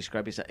shower and actually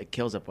scrub yourself, it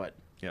kills up what?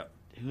 Yep.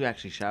 Who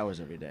actually showers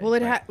every day?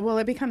 Well,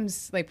 it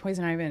becomes like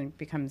poison ivy and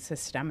becomes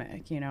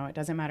systemic. It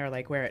doesn't matter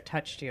like where it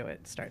touched you;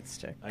 it starts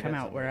to I come got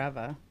out some.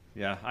 wherever.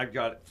 Yeah,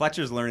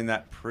 Fletcher's learning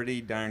that pretty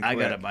darn quick. I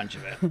got a bunch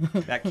of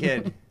it. That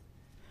kid.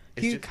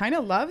 it's He just- kind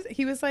of loves.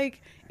 He was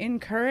like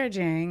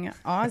encouraging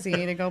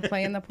Ozzy to go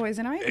play in the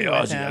poison ivy.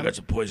 with him.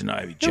 some poison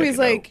ivy. So he's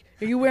like,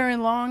 "Are you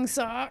wearing long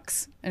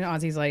socks?" And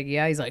Ozzy's like,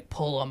 "Yeah." He's like,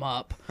 "Pull them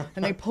up."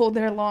 And they pulled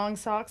their long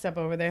socks up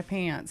over their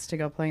pants to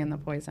go play in the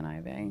poison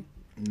ivy.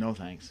 No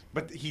thanks.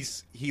 But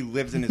he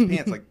lives in his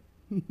pants, like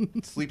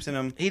sleeps in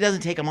them. He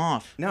doesn't take them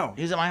off. No.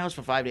 He was at my house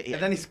for 5 days.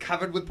 And then he's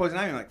covered with poison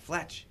ivy. I'm like,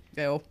 Fletch,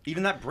 Ew.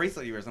 even that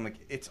bracelet you wear, I'm like,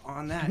 it's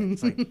on that.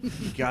 It's like, you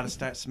got to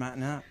start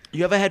smarting up.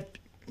 You ever had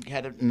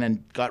it and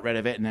then got rid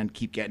of it and then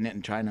keep getting it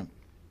and trying to?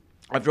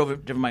 I've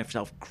driven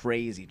myself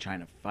crazy trying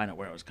to find out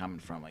where it was coming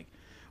from. Like,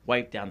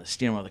 wipe down the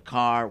steering wheel of the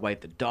car,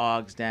 wipe the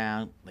dogs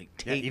down, like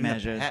Yeah, tape even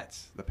measures. the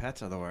pets. The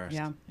pets are the worst.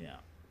 Yeah. Yeah.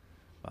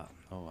 Wow.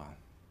 Oh, wow.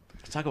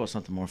 Let's talk about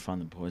something more fun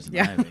than poison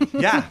Yeah. ivy.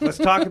 Yeah, let's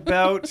talk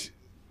about...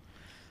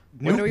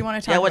 What do we want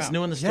to talk Yeah, about? what's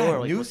new in the store? Yeah,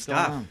 like, new what's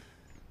stuff. Going on?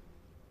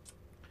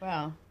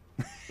 Well,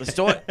 The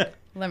store.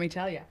 let me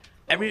tell you.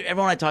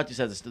 Everyone I talked to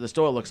says the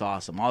store looks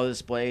awesome. All the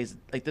displays,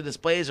 like the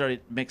displays, are a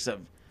mix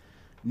of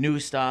new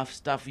stuff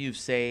you've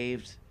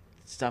saved,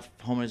 stuff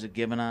homers have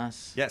given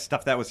us, Yeah,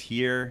 stuff that was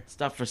here.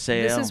 stuff for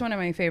sale. This is one of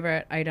my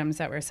favorite items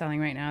that we're selling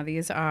right now.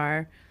 These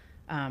are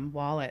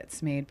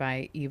wallets made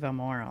by Eva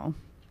Morrill.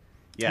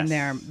 Yes. And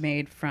they're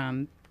made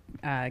from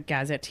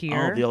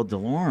Gazetteer. Oh, the old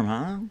Delorme,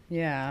 huh?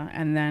 Yeah,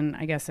 and then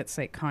I guess it's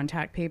like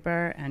contact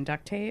paper and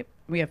duct tape.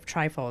 We have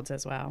trifolds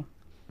as well.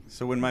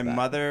 So when my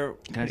mother...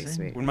 Can I Pretty say?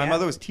 sweet. When my Yeah.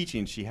 mother was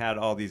teaching, she had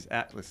all these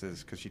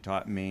atlases because she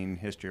taught Maine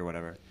history or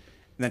whatever. And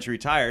then she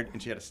retired,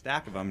 and she had a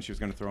stack of them, and she was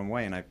going to throw them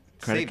away, and I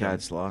Credit saved card them.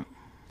 slot.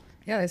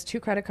 Yeah, there's 2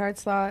 credit card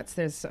slots.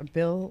 There's a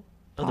bill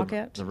Oh,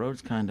 pocket. the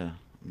roads kind of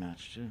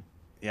match too.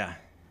 Yeah.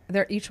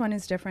 Each one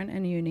is different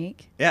and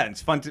unique. Yeah,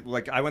 it's fun to,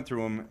 like, I went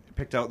through them,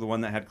 picked out the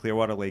one that had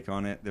Clearwater Lake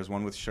on it. There's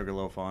one with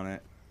Sugarloaf on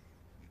it.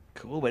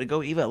 Cool, way to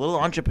go, Eva. Little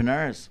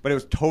entrepreneurs. But it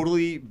was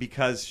totally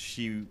because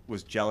she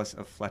was jealous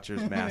of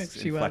Fletcher's masks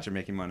She and was. Fletcher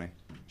making money.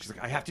 She's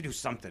like, I have to do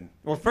something.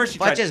 Well, first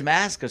Fletcher's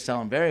masks are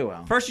selling very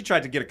well. she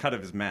tried to get a cut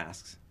of his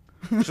masks.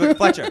 She's like,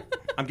 Fletcher,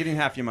 I'm getting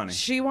half your money.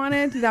 She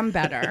wanted them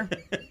better.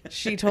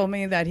 She told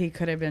me that he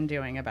could have been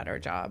doing a better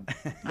job.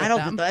 I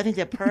don't. them. I think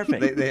they're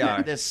perfect. They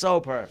are. They're so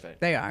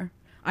perfect. They are.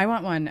 I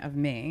want one of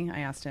me. I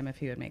asked him if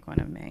he would make one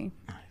of me.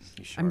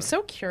 You sure? I'm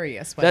so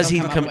curious what Does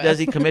he'll he? come up with. Does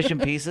he commission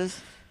pieces?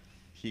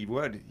 He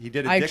would. He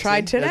did a I Dixie.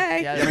 tried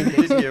today. Yeah, Yeah, I mean,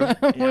 he did you.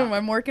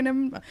 I'm working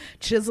him,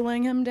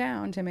 chiseling him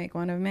down to make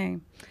one of me.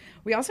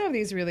 We also have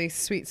these really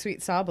sweet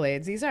saw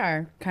blades. These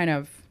are kind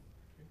of.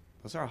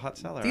 Those are a hot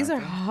seller. These are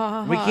aren't they?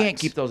 hot. We can't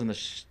keep those in the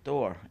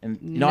store. And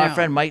our No.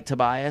 friend Mike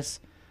Tobias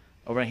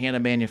over at Hannah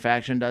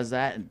Manufacturing does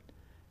that, and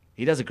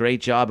he does a great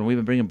job. And we've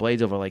been bringing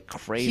blades over like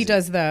crazy. He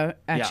does the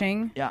Yeah,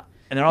 etching. Yeah,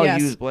 and they're all Yes.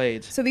 used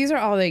blades. So these are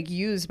all like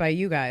used by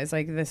you guys.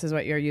 Like this is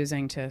what you're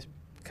using to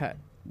cut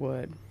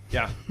wood.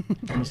 Yeah.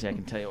 Let me see. I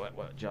can tell you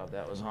what job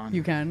that was on.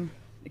 You can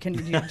you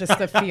just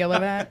the feel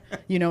of it.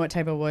 You know what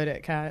type of wood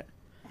it cut.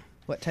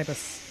 What type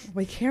of?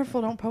 Be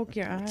careful! Don't poke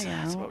your eye It's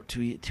out. about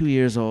 2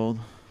 years old.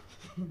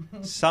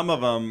 Some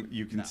of them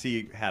you can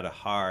see had a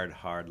hard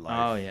life.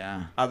 Oh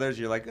yeah. Others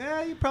you're like,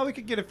 you probably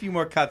could get a few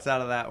more cuts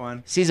out of that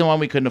one. Season 1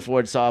 we couldn't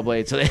afford saw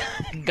blades, so they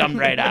gummed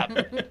right up.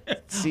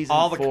 Season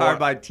All the 4,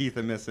 carbide teeth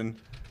are missing.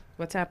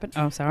 What's happened?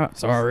 Oh,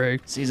 sorry.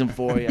 Season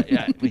 4,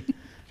 yeah.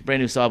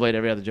 Brand new saw blade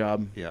every other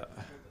job. Yeah.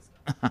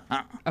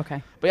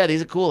 Okay. But yeah,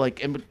 these are cool.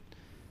 Like, and,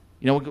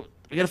 we got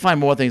to find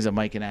more things that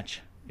Mike can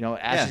etch.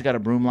 Ashley's got a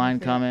broom line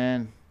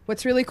coming.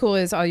 What's really cool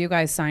is all you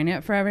guys sign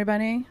it for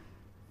everybody.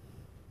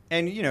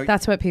 And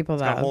That's what people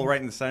it's love. got a hole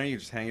right in the center. You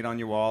just hang it on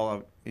your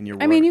wall in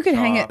your. I mean, you could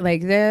hang it workshop.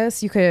 like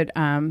this. You could.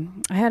 I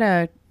had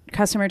a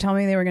customer tell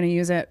me they were going to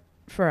use it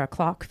for a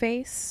clock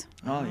face.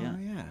 Oh yeah.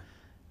 yeah.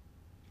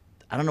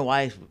 I don't know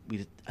why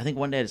I think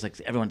one day it's like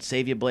everyone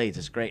save your blades.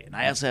 It's great. And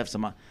I also have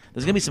some.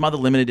 There's gonna be some other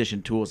limited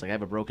edition tools. Like I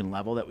have a broken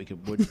level that we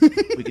could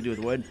do with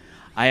wood.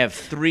 I have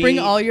 3. Bring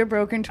all your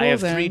broken tools. I have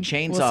 3 in.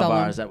 chainsaw We'll sell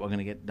bars them. that we're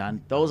gonna get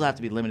done. Those have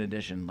to be limited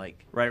edition,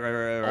 like Right.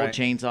 old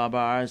chainsaw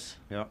bars.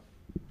 Yep.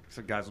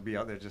 So guys will be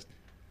out there just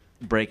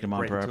Breaking them on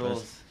breaking purpose.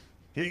 tools.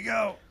 Here you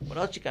go. What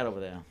else you got over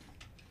there?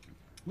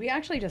 We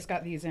actually just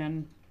got these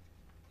in.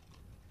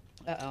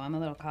 I'm a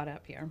little caught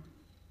up here.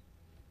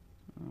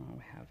 Oh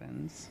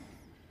heavens!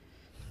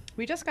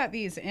 We just got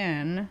these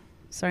in.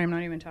 Sorry, I'm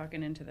not even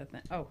talking into the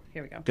thing. Oh,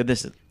 here we go. Good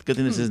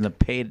thing this isn't a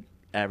paid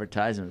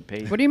advertisement.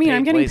 Paid. What do you mean?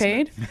 I'm getting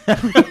paid.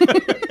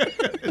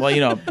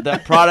 Well,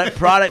 the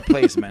product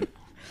placement.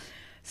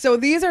 So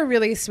these are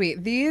really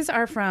sweet. These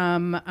are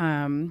from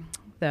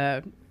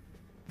the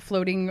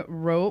floating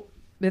rope.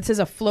 This is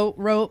a float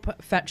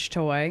rope fetch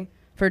toy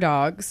for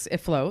dogs. It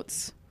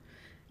floats,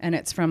 and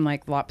it's from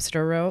like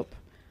lobster rope.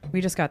 We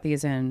just got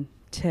these in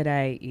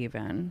today,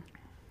 even.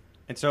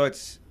 And so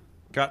it's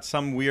got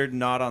some weird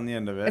knot on the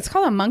end of it. It's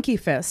called a monkey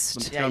fist.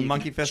 It's got a you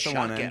monkey can fist on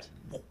one chuck end.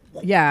 it.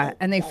 Yeah,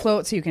 and they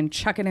float so you can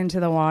chuck it into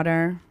the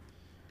water.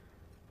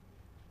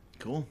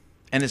 Cool.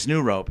 And it's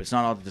new rope. It's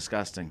not all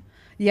disgusting.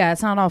 Yeah,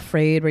 it's not all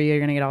frayed where you're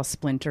gonna get all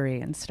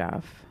splintery and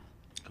stuff.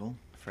 Cool.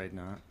 Afraid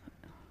not.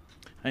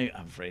 I'm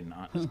afraid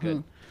not. It's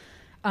good.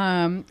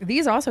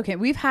 These also came.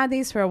 We've had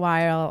these for a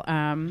while.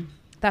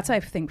 That's I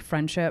think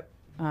Friendship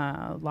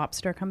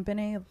Lobster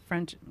Company.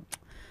 I'm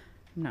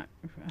not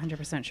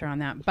 100% sure on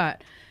that,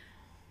 but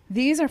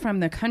these are from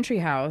the Country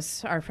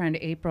House. Our friend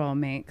April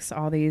makes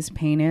all these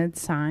painted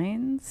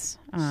signs,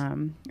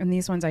 and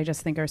these ones I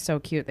just think are so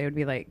cute. They would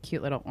be like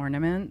cute little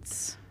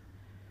ornaments.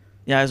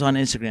 Yeah, I was on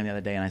Instagram the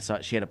other day and I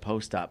saw she had a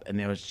post up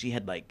and she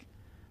had like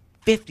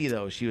 50 of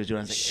those she was doing.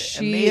 I was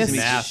like, amazing.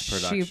 Mass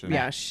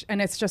production.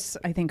 And it's just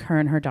I think her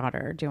and her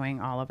daughter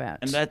doing all of it.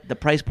 And the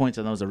price points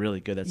on those are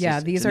really good.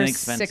 These are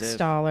inexpensive.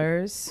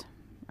 $6.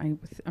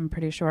 I'm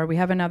pretty sure we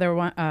have another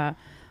one, a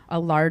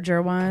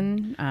larger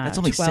one. That's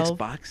only 12,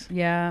 $6.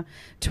 Yeah,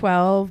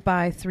 12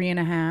 by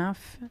 3.5,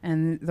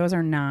 and those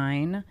are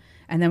 $9.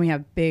 And then we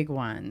have big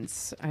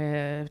ones,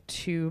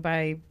 2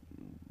 by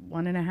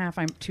 1.5.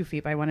 I'm 2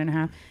 feet by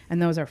 1.5,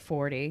 and those are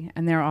 $40.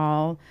 And they're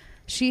all.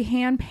 She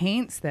hand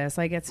paints this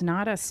like it's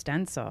not a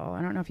stencil.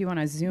 I don't know if you want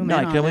to zoom in. No,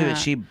 I on couldn't believe that.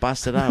 it. She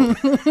busted out.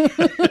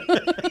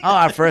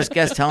 Our first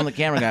guest telling the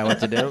camera guy what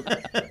to do.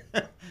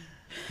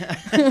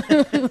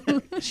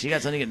 She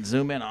got something you can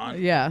zoom in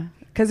on. Yeah,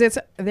 because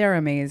they're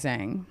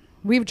amazing.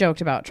 We've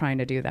joked about trying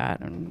to do that,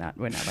 and that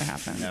would never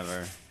happen.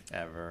 Never,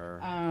 ever,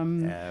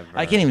 ever.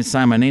 I can't even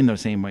sign my name the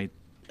same way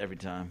every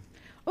time.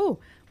 Oh,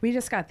 we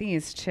just got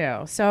these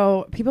too.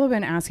 So people have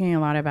been asking a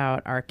lot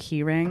about our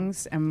key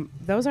rings, and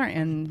those are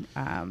in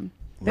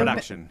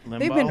Production.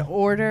 They've been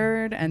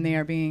ordered, and they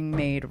are being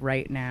made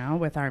right now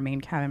with our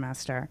main Cabin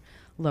Master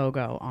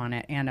logo on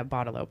it and a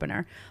bottle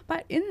opener.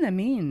 But in the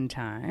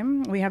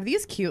meantime, we have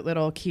these cute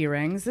little key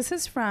rings. This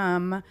is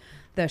from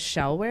the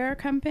Shellware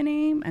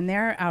Company, and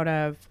they're out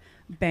of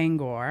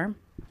Bangor,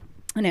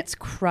 and it's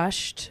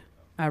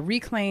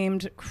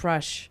reclaimed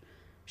crush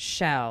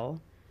shell,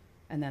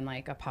 and then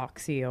like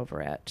epoxy over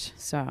it.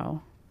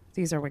 So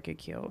these are wicked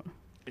cute.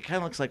 It kind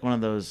of looks like one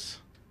of those,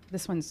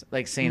 This one's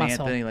like St.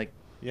 muscle. Anthony, like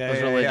Yeah,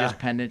 those yeah, religious yeah.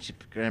 pendants your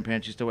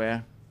grandparents used to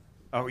wear.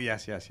 Oh,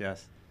 yes.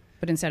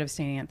 But instead of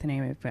St. Anthony,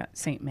 we've got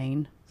St.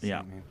 Main.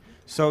 Yeah.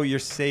 So you're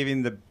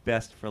saving the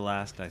best for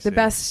last, I see. The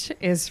best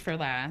is for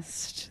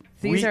last.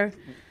 These are.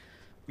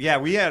 Yeah,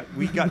 we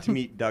got to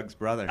meet Doug's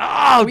brother.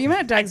 Oh, We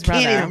met Doug's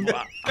can't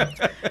brother.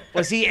 even-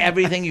 Was he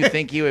everything you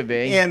think he would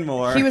be? And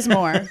more. He was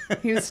more.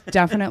 He was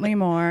definitely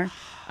more.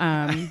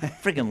 I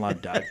freaking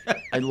love Doug.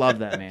 I love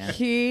that man.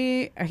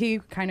 He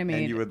kind of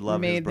made you would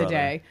love his made the brother.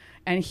 day,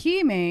 and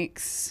he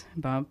makes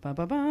bum, bum,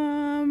 bum,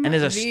 bum. And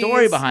there's a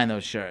story behind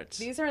those shirts.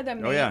 These are the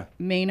Oh, yeah.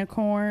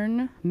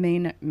 Mainicorn. I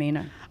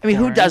mean,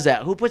 who does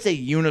that? Who puts a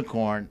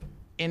unicorn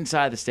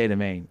inside the state of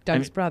Maine? Doug's I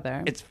mean,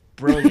 brother. It's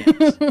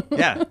brilliant.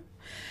 Yeah.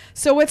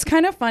 So what's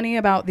kind of funny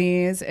about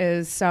these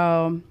is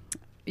so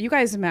you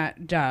guys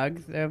met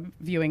Doug, the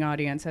viewing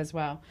audience as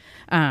well.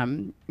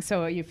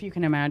 So if you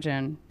can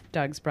imagine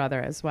Doug's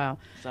brother as well.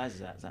 What size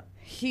is that?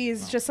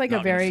 He's just like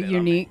not a gonna very fit on me.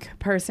 unique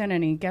person,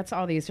 and he gets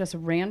all these just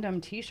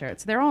random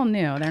T-shirts. They're all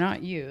new. They're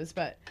not used,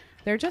 but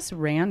they're just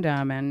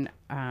random. And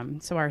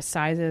so our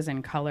sizes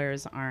and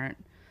colors aren't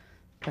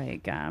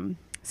like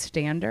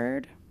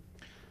standard.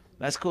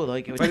 That's cool.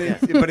 Like, But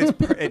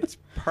it's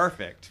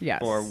perfect Yes.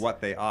 for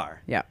what they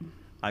are. Yeah.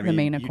 I The mean, you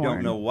Maine-a-corn.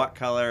 don't know what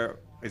color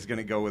is going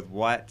to go with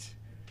what.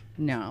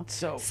 No.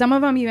 So- some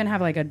of them even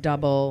have like a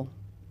double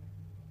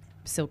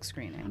silk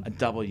screening, a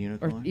double or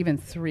unicorn. even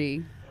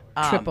three,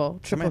 Um, triple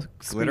Glitter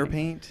screening.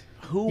 paint.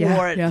 Who Yeah,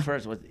 wore it yeah.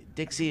 first? Was it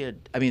Dixie?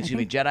 Excuse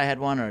me, Jedi had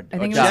one, or I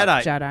think or it was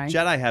Doug? Jedi.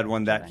 Jedi had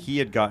one that he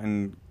had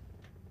gotten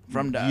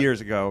From Doug. years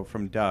ago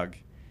from Doug.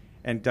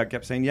 And Doug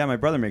kept saying, yeah, my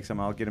brother makes them.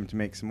 I'll get him to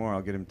make some more.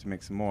 I'll get him to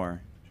make some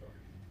more.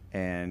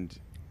 And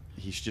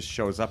he just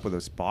shows up with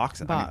this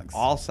box. I mean,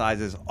 all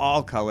sizes,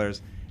 all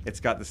colors.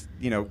 It's got this,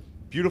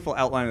 beautiful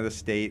outline of the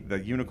state, the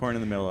unicorn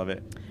in the middle of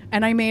it.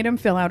 And I made him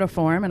fill out a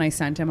form, and I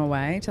sent him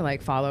away to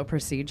like follow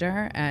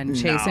procedure. And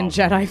Chase No. and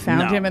Jedi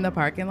found No. him in the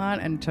parking lot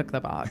and took the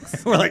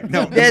box. We're like,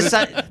 no, these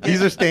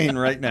are staying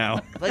right now.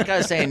 Like I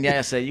was saying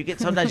yesterday,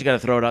 sometimes you got to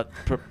throw it out,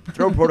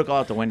 throw protocol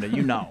out the window.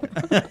 You know.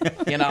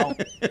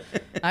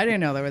 I didn't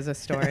know there was a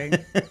story.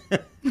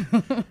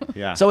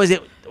 Yeah. So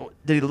did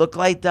he look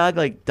like Doug?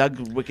 Like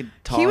Doug, wicked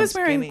tall? He and was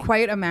wearing skinny?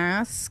 quite a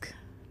mask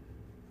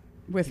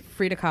with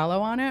Frida Kahlo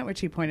on it,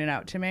 which he pointed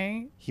out to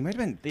me. He might have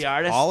been The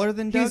artist? taller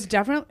than Doug. He's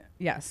definitely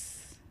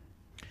yes.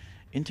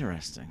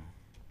 Interesting.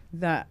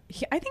 I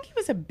think he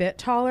was a bit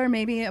taller,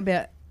 maybe a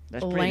bit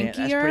That's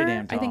lankier. pretty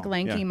damn I think tall.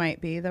 lanky Yeah. might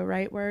be the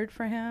right word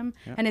for him.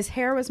 Yeah. And his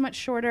hair was much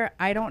shorter.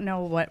 I don't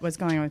know what was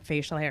going on with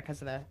facial hair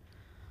because of the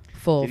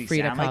full Did he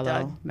Frida sound like Kahlo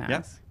Doug? Yeah.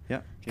 mask.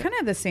 Yeah. Yeah. Kind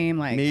of the same,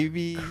 like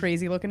Maybe-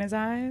 crazy look in his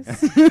eyes.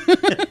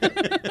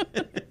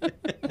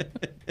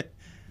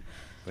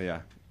 But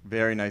yeah,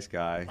 very nice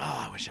guy.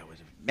 Oh, I wish I would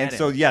have. And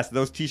so, yes,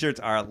 those T-shirts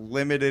are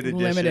limited edition.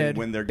 Limited.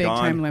 When they're Big gone,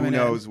 time who limited.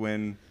 knows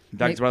when?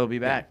 Doug's brother will be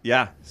back.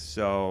 Yeah.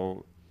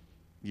 So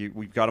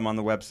we've got them on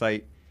the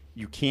website.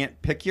 You can't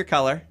pick your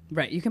color,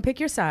 Right. You can pick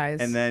your size.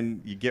 and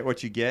then you get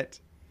what you get,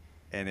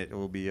 and it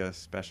will be a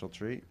special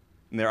treat.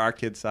 And there are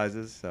kid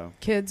sizes, so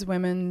kids,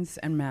 women's,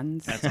 and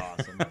men's. That's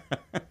awesome.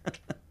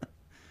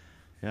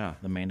 yeah,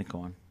 The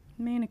Maine-a-corn.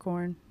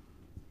 Manicorn.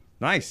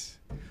 nice.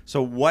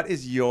 So, what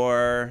is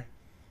your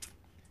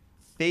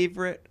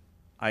favorite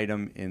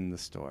item in the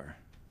store?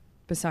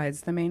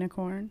 Besides the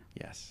Manicorn.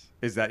 Yes,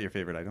 is that your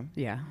favorite item?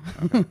 Yeah.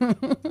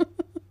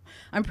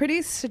 I'm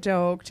pretty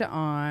stoked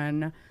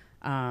on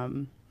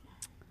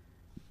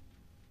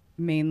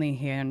mainly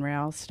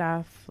handrail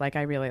stuff. Like,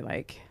 I really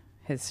like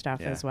his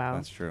stuff Yeah, as well.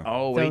 that's true.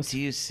 Oh, wait Those- till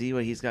you see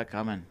what he's got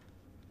coming.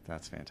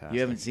 That's fantastic.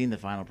 You haven't seen the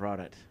final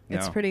product.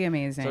 It's No. pretty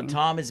amazing. So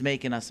Tom is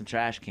making us some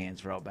trash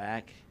cans for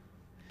Outback.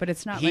 but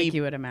it's not like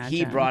you would imagine.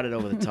 He brought it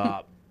over the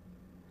top.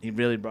 He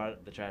really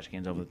brought the trash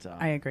cans over the top.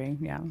 I agree,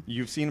 yeah.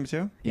 You've seen him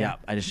too? Yeah,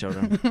 I just showed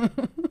him.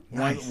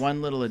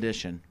 one little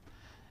addition.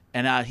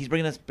 And he's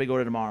bringing us a big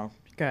order tomorrow.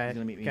 Good. He's going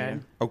to meet me good.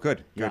 here. Oh,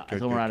 good. Yeah, Good. I Good.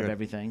 told him we're out good. of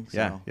everything.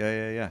 So.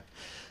 Yeah.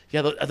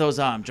 Yeah, those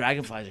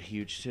dragonflies are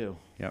huge too.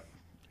 Yep.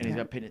 And he's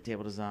Yeah. got picnic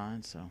table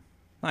design. So,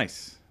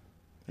 Nice.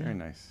 Very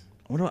nice.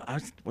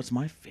 what's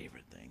my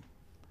favorite thing?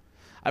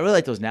 I really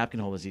like those napkin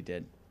holders he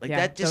did. Like Yeah,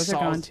 that just those are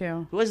solves.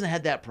 gone, too. Who hasn't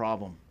had that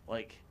problem?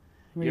 Like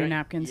Where you're- your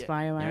napkins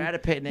fly away. You're at a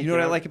picnic. You know what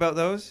I you're- like about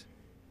those?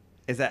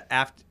 Is that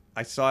after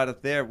I saw it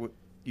up there,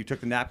 you took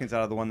the napkins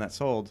out of the one that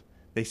sold.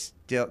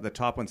 The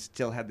top one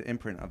still had the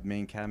imprint of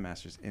Maine Cabin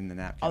Masters in the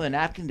napkin. Oh, the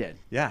napkin did.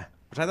 Yeah,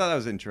 which I thought that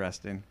was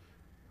interesting.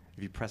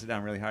 If you press it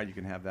down really hard, you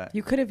can have that.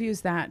 You could have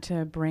used that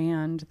to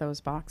brand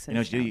those boxes You know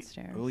what you do?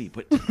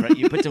 downstairs.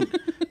 You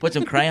put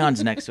some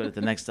crayons next to it at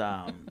the next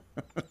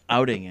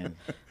outing and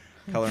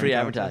Coloring free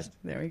contest. advertising.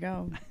 There we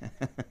go.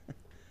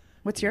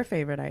 What's your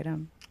favorite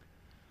item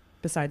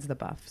besides the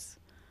buffs?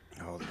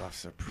 Oh, the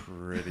buffs are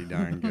pretty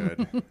darn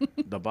good.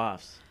 The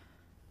buffs.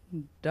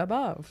 The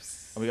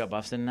buffs. Oh, we got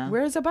buffs in now.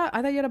 Where's a buff?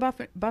 I thought you had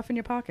a buff in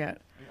your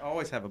pocket. I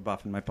always have a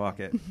buff in my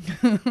pocket.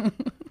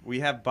 We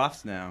have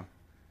buffs now.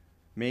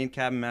 Maine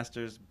Cabin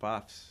Masters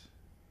buffs.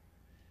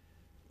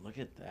 Look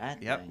at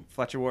that Yep. thing.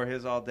 Fletcher wore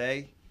his all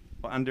day.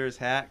 Under his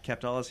hat,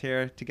 kept all his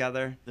hair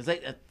together. There's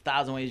like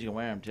 1,000 ways you can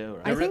wear them too,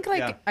 right?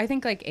 I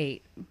think like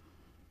 8.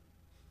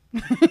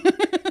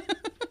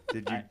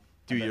 Did you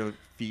do your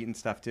feet and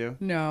stuff tube?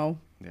 No.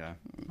 Yeah.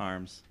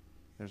 Arms.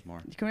 There's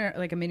more. You can wear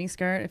like a mini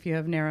skirt if you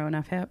have narrow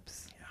enough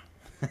hips.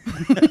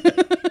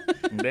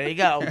 There you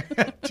go.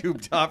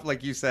 Tube top,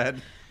 like you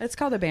said. It's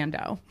called a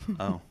bandeau.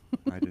 Oh,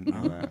 I didn't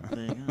know that.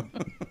 There you go.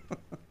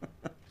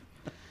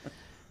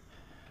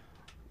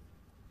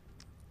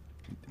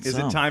 Is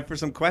So. it time for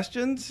some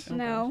questions?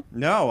 No.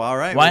 No. All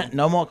right. What?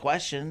 No more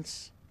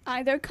questions.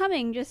 They're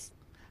coming just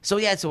So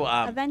yeah, so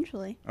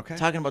eventually. Okay.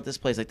 talking about this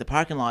place, like the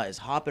parking lot is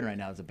hopping right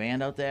now. There's a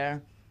band out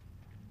there.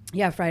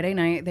 Yeah, Friday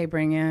night they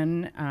bring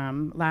in.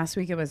 Last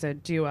week it was a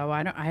duo.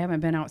 I haven't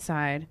been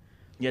outside.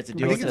 Yeah, it's a I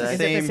duo think it's today. Is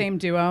it the same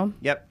duo?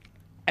 Yep.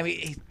 I mean,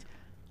 he's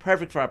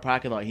perfect for our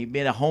parking lot. He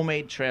made a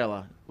homemade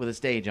trailer with a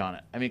stage on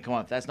it. I mean, come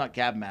on, if that's not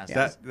Cabin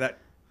Masters. That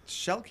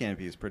shell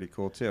canopy is pretty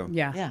cool too.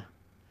 Yeah. Yeah.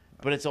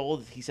 But it's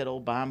old, he said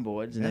old barn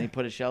boards, and then Yeah. he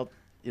put a shelf,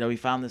 he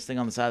found this thing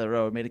on the side of the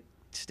road, made a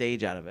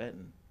stage out of it,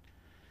 and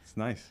It's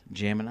nice.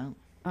 jamming out.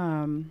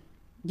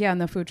 Yeah,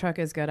 and the food truck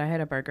is good. I had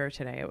a burger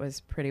today. It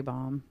was pretty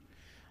bomb.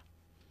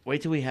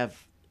 Wait till we have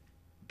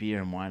beer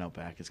and wine out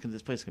back. This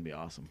place is gonna be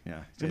awesome.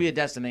 Yeah, It's gonna be a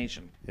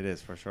destination. It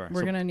is for sure.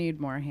 We're gonna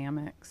need more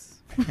hammocks.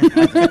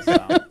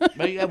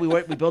 But yeah, we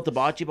built a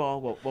bocce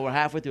ball. Well, we're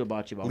halfway through a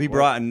bocce ball. Lee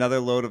brought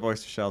another load of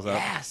oyster shells up.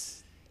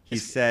 Yes. He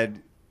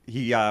said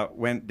he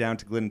went down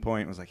to Glidden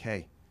Point and was like,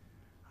 "Hey,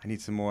 I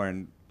need some more."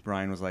 And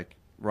Ryan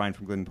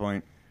from Glidden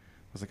Point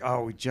was like,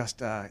 "Oh, we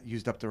just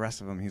used up the rest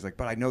of them." He's like,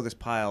 "But I know this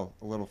pile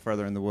a little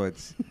further in the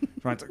woods."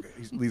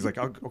 Lee's like,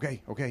 "Oh,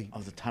 okay." Oh,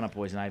 there's a ton of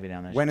poison ivy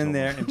down there. Went in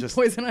there and just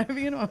Poison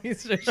ivy and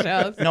oyster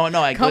shells. No,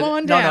 Come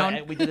on down.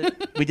 No, we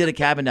did a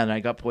cabin down there. I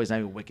got poison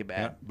ivy wicked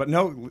bad. Yeah. But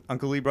no,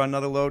 Uncle Lee brought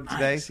another load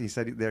today. Nice. He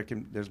said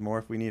there's more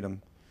if we need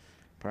them.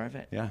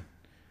 Perfect. Yeah.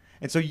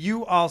 And so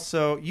you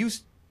also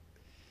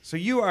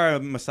you are a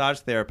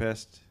massage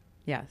therapist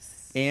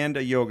Yes. and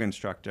a yoga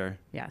instructor,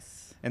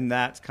 Yes. and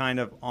that's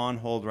kind of on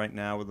hold right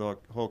now with the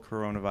whole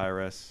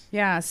coronavirus.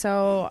 Yeah.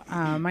 So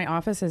my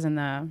office is in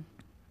the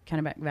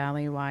Kennebec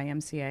Valley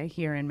YMCA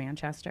here in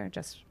Manchester,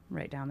 just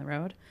right down the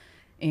road.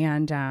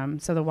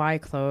 And so the Y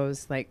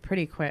closed like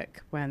pretty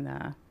quick when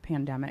the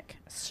pandemic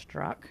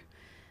struck.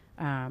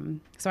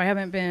 So I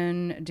haven't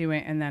been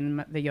doing, and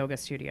then the yoga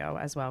studio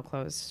as well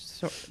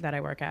closed that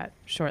I work at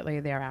shortly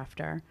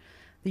thereafter.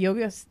 The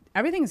yoga,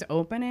 everything's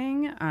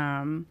opening.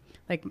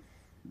 Like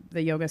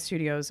the yoga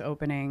studio's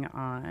opening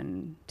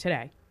on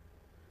today.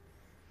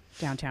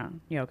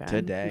 Downtown yoga.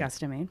 Today.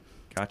 Gustamine.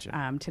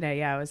 Gotcha. Today,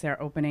 yeah, it was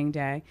their opening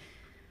day.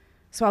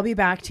 So I'll be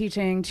back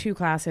teaching 2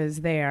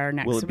 classes there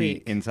next Will it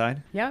week. be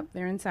inside? Yep,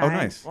 they're inside. Oh,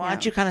 nice. Well,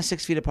 aren't you kind of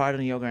 6 feet apart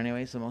in yoga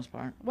anyways, for the most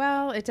part?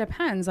 Well, it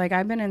depends. Like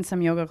I've been in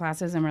some yoga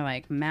classes and we're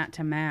like mat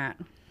to mat.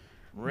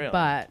 Really?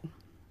 But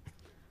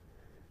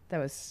that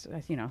was,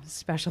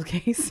 special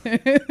case.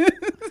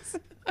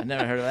 I've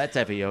never heard of that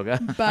type of yoga.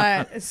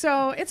 But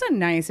so it's a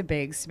nice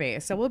big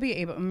space. So we're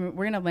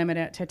going to limit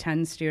it to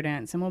 10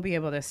 students and we'll be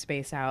able to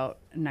space out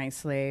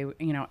nicely.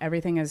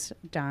 Everything is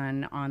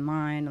done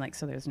online. Like,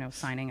 so there's no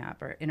signing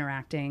up or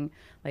interacting,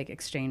 like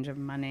exchange of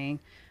money,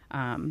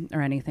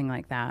 or anything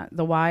like that.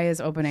 The Y is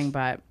opening,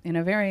 but in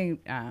a very,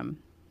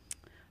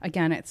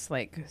 again, it's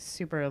like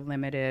super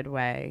limited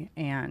way.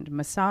 And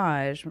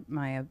massage,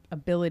 my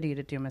ability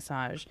to do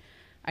massage,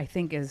 I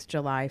think is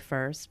July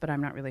 1st, but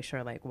I'm not really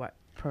sure like what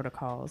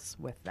protocols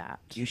with that.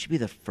 You should be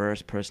the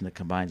first person that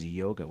combines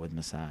yoga with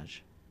massage.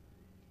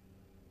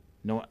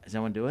 No, does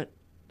anyone do it?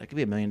 That could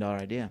be $1 million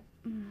idea.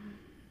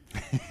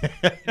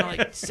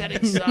 Like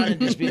setting sun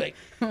and just be like.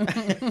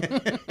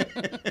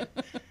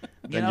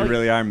 Then you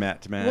really are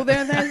mat to mat. Well,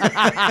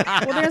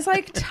 there's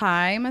like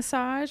Thai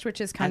massage,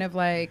 which is kind of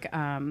like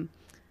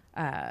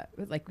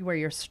where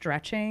you're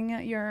stretching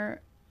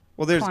your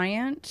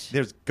client.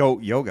 There's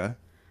goat yoga.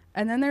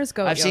 And then there's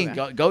goat yoga. I've seen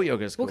goat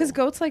yoga. Is cool. Well, because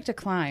goats like to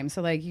climb.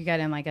 So, like, you get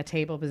in, like, a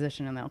table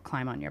position and they'll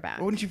climb on your back.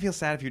 Well, wouldn't you feel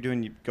sad if you're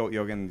doing goat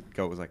yoga and the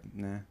goat was like,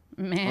 nah?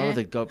 Meh. Oh,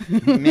 the goat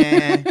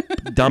Meh.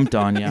 dumped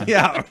on you.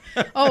 Yeah.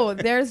 Oh,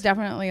 there's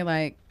definitely,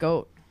 like,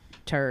 goat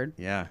turd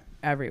Yeah.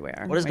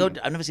 everywhere. What is goat?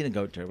 I've never seen a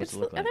goat turd. What's it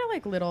look like? They're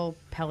like little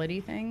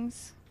pellety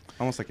things.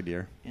 Almost like a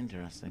deer.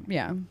 Interesting.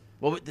 Yeah.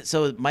 Well,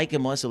 so Mike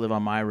and Melissa live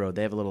on my road.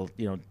 They have a little,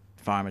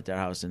 farm at their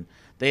house, and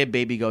they had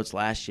baby goats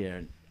last year.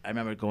 And I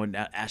remember going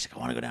down. Ashley, I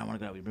want to go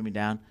down. You bring me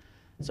down.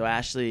 So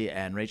Ashley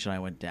and Rachel and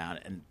I went down,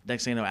 and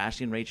next thing you know,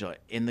 Ashley and Rachel are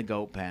in the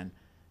goat pen,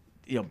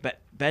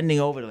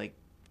 bending over to like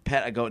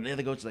pet a goat, and the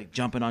other goats are like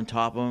jumping on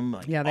top of them.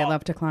 Like, Yeah, they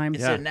love to climb.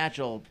 It's Yeah. their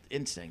natural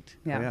instinct.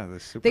 Yeah. Oh, yeah, they're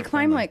super They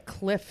climb friendly. like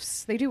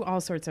cliffs. They do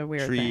all sorts of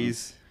weird things.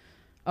 trees.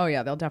 Oh,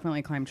 yeah, they'll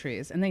definitely climb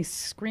trees. And they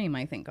scream,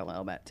 I think, a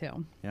little bit,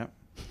 too. Yep.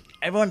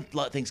 Everyone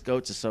thinks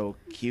goats are so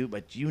cute,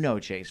 but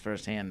Chase,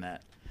 firsthand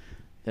that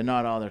they're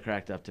not all they're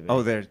cracked up to be.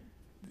 Oh,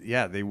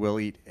 they will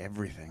eat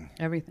everything.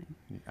 Everything.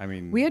 I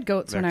mean, We had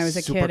goats when they're I was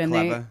a super kid, and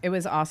clever. it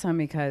was awesome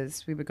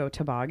because we would go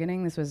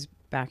tobogganing. This was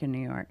back in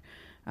New York.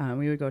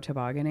 We would go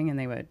tobogganing, and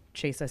they would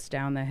chase us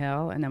down the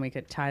hill, and then we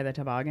could tie the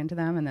toboggan to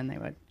them, and then they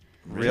would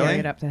Really? carry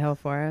it up the hill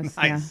for us.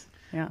 Nice.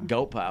 Yeah.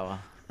 Goat power.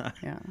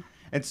 Yeah.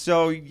 And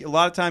so a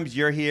lot of times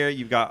you're here,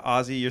 you've got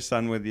Ozzy, your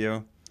son, with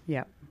you.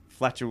 Yeah.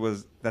 Fletcher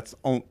that's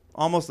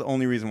almost the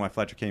only reason why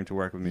Fletcher came to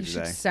work with me You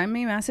should today. send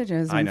me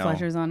messages I when know.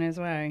 Fletcher's on his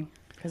way,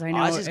 because I know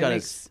Ozzy's it got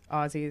makes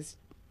Ozzy's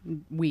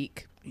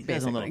week. He's got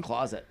his own little basically.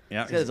 closet.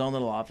 Yeah. He's got his own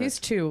little office. He's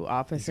 2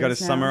 offices. He's got his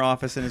now summer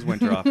office and his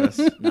winter office.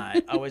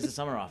 Where's the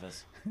summer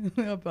office?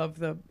 above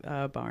the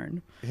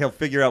barn. He'll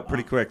figure out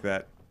pretty quick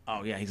that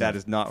Oh, yeah. that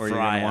is not where you're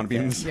going to want to be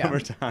in the Yeah.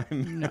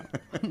 summertime. No.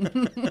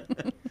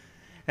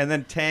 And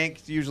then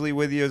Tank's usually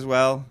with you as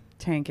well.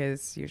 Tank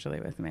is usually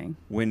with me.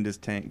 When does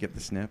Tank get the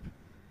snip?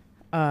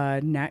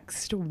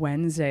 Next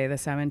Wednesday, the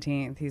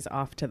 17th, he's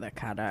off to the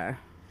cutter.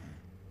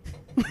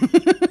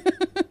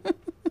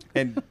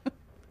 And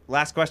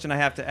last question I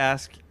have to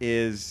ask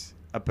is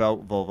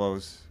about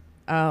Volvos.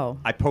 Oh,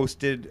 I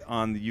posted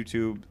on the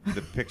YouTube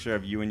the picture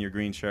of you in your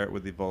green shirt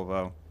with the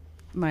Volvo.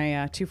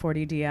 my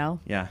 240 DL.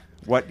 Yeah.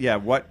 What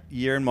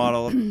year and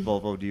model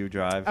Volvo do you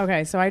drive?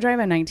 Okay, so I drive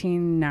a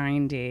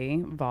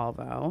 1990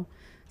 Volvo.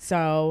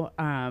 So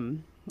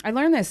I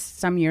learned this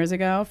some years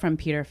ago from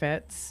Peter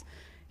Fitz.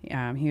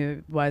 He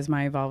was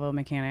my Volvo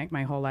mechanic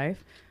my whole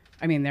life.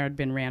 I mean, there had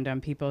been random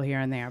people here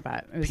and there,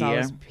 but it was Pierre?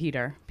 always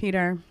Peter.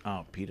 Peter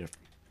Oh, Peter.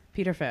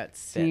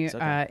 Fitz. Fitz,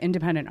 okay.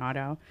 Independent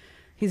Auto.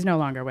 He's no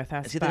longer with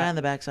us. Is he the but guy on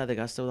the backside of the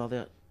Augusta with all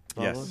the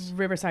Yes. Volvos?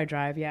 Riverside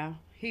Drive, yeah.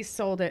 He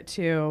sold it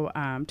to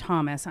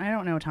Thomas. I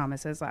don't know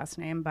Thomas's last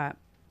name, but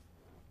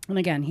and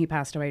again, he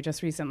passed away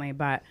just recently.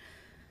 But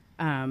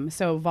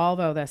so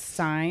Volvo, the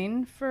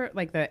sign for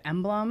like the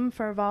emblem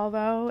for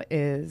Volvo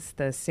is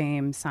the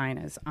same sign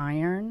as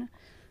iron.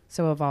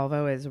 So a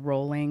Volvo is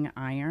rolling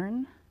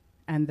iron,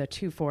 and the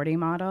 240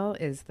 model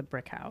is the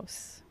brick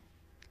house.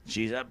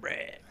 She's a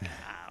brick.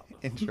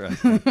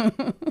 Interesting.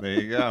 There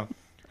you go.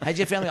 Had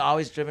your family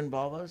always driven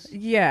Volvos?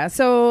 Yeah,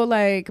 so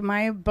like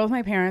both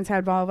my parents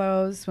had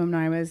Volvos when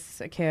I was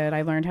a kid.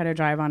 I learned how to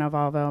drive on a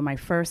Volvo. My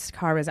first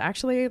car was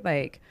actually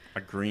like A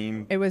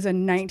green. it was a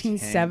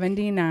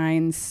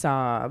 1979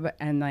 Saab,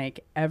 and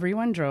like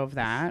everyone drove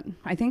that.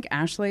 I think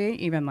Ashley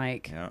even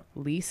like Yeah.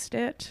 leased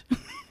it.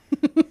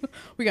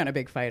 We got in a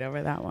big fight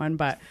over that one,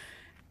 but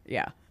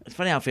yeah, It's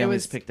funny how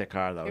families was- pick their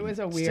car though. it was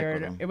a and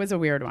stick with them.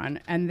 weird one.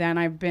 And then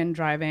I've been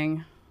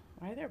driving.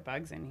 Why are there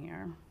bugs in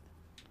here?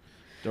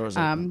 Doors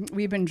open.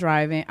 I've been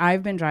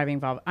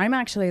driving Volvo. I'm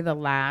actually the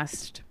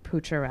last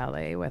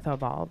Pucciarelli with a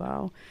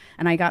Volvo.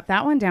 And I got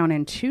that one down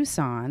in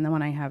Tucson, the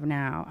one I have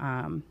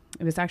now.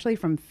 It was actually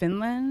from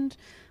Finland.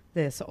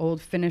 This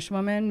old Finnish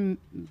woman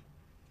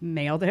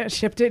mailed it,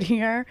 shipped it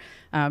here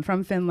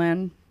from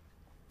Finland.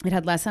 It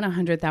had less than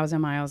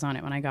 100,000 miles on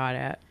it when I got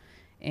it.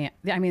 And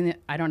I mean,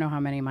 I don't know how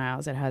many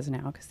miles it has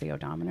now because the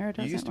odometer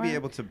doesn't You used to work. be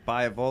able to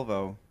buy a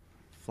Volvo,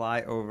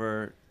 fly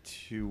over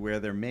to where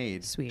they're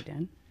made,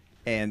 Sweden.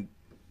 and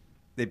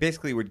they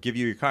basically would give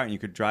you your car, and you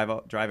could drive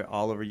it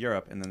all over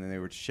Europe, and then they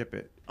would ship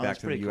it Oh, back that's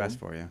to the pretty U.S.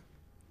 cool. for you.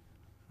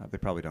 They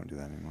probably don't do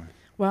that anymore.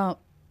 Well,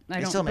 I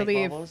They don't still make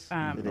believe.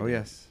 Volvos? Oh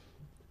yes.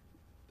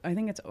 I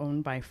think it's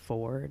owned by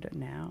Ford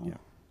now. Yeah.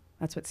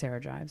 That's what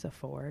Sarah drives, a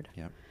Ford.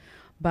 Yeah.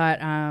 But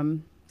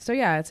so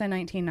yeah, it's a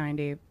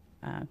 1990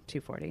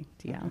 240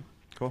 DL.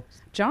 Cool.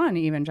 John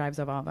even drives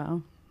a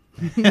Volvo.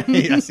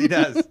 Yes, he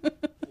does.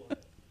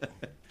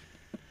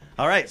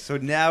 All right, so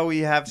now we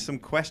have some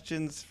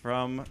questions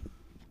from.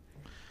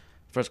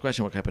 First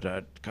question: what type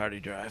of car do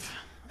you drive?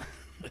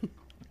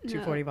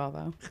 240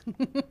 Volvo.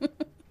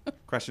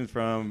 Questions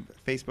from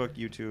Facebook,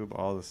 YouTube,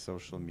 all the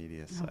social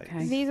media sites.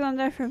 Okay. These ones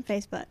are from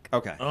Facebook.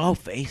 Okay.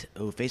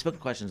 Facebook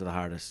questions are the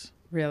hardest.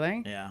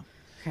 Really? Yeah.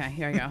 Okay,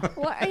 here I go.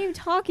 What are you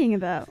talking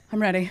about?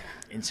 I'm ready.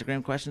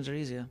 Instagram questions are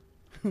easier.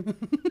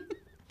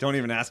 Don't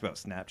even ask about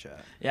Snapchat.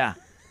 Yeah.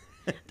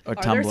 Or Are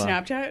Tumblr. there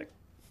Snapchat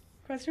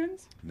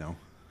questions? No.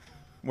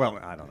 Well,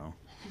 I don't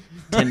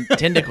know.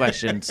 Tinder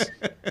questions.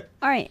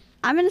 All right,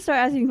 I'm gonna start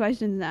asking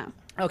questions now.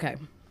 Okay.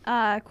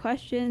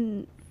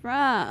 Question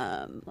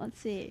from, let's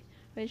see,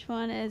 which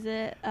one is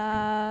it?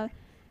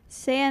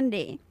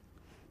 Sandy.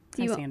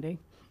 Do Hi, you Sandy.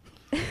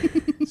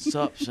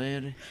 Sup,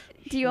 Sandy?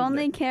 do you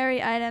only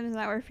carry items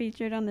that were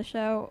featured on the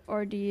show,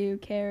 or do you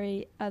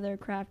carry other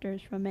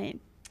crafters from Maine?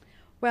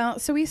 Well,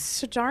 so we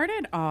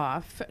started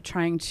off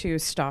trying to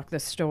stock the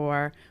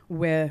store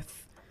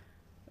with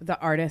the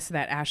artists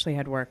that Ashley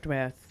had worked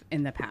with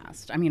in the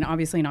past. I mean,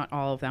 obviously not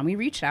all of them. We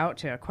reached out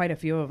to quite a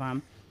few of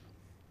them.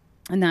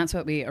 And that's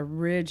what we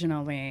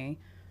originally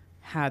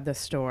had the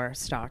store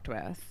stocked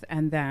with.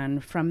 And then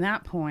from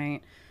that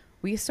point,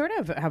 we sort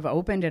of have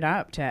opened it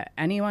up to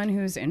anyone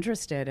who's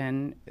interested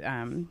in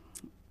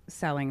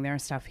selling their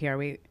stuff here.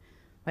 We,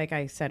 like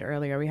I said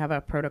earlier, we have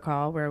a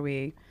protocol where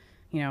we,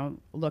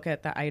 look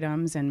at the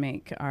items and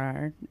make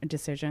our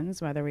decisions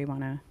whether we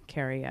want to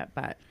carry it.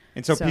 But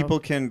And so people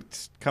can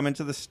come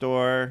into the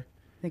store,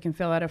 they can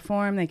fill out a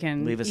form. They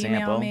can Leave a email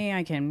sample. me.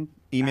 I can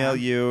email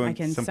you, I and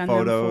can some send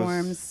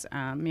photos.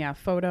 them forms.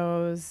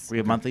 Photos. We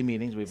have monthly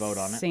meetings. We vote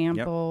on it.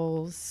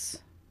 Samples.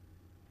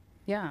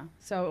 Yeah.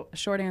 So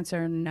short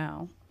answer,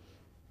 no.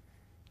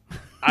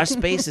 Our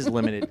space is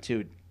limited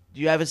too.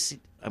 Do you ever see?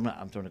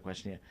 I'm throwing a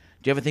question here.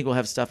 Do you ever think we'll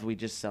have stuff that we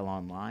just sell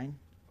online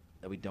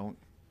that we don't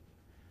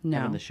have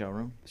No. in the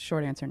showroom?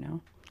 Short answer,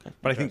 no.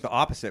 But I think the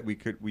opposite.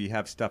 We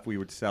have stuff we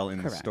would sell in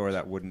the Correct. store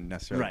that wouldn't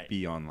necessarily Right.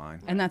 be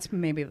online, And that's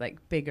maybe like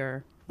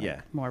bigger,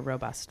 Yeah. more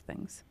robust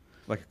things.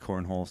 like a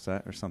cornhole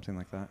set or something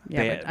like that.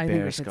 Yeah, but I think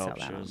bear we should sell that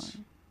sculptures.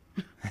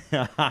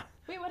 online.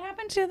 Wait, what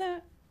happened to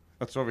the?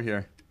 That's over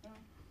here.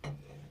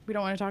 We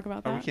don't want to talk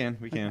about that. Oh, we can.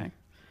 We can. Okay.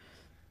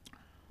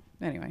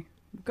 Anyway,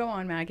 go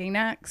on, Maggie.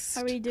 Next.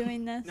 Are we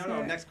doing this? No,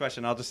 or- next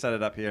question. I'll just set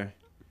it up here.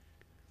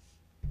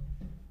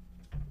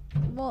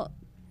 Well,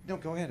 No,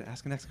 go ahead.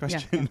 Ask the next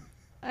question.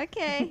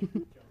 okay.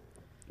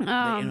 They in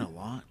a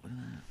lot. Look at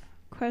that.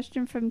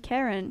 Question from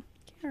Karen.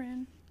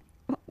 Karen.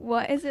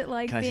 What is it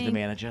like Can I see the being?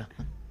 manager?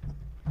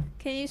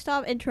 Can you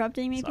stop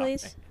interrupting me, Sorry.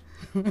 please?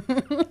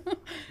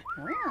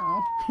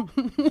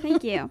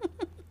 Thank you.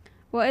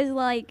 What is it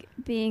like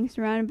being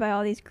surrounded by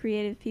all these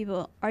creative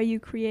people? Are you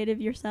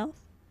creative yourself?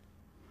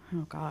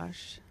 Oh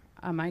gosh.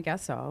 I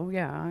guess so.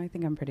 Yeah, I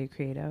think I'm pretty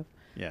creative.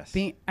 Yes.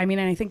 And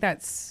I think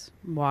that's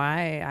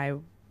why I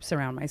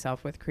surround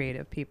myself with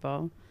creative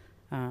people.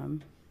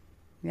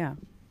 Yeah.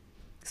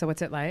 So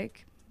what's it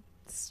like?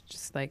 It's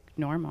just like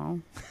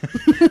normal.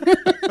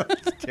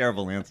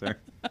 Terrible answer.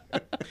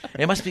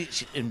 It must be Well,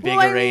 I mean,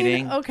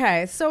 invigorating.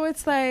 okay, so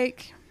it's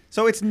like,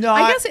 So it's not.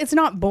 I guess it's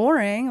not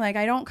boring. Like,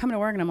 I don't come to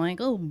work and I'm like,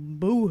 oh,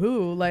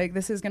 boo-hoo. Like,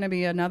 this is going to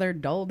be another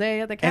dull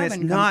day at the and cabin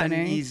it's not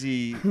company. an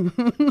easy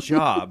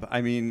job.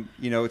 I mean,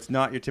 it's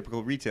not your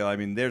typical retail. I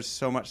mean, there's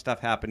so much stuff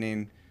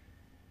happening.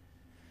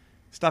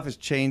 Stuff is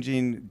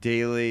changing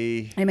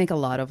daily. I make a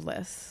lot of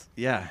lists.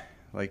 Yeah,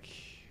 like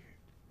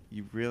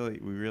we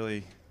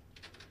really,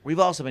 We've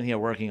also been here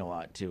working a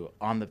lot, too,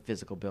 on the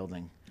physical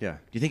building. yeah. Do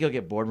you think you'll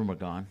get bored when we're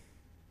gone?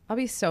 I'll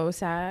be so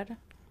sad.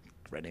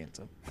 Right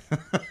answer.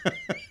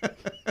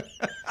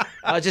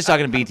 I was just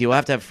talking to BT. We'll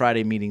have to have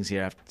Friday meetings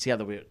here. See how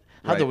the week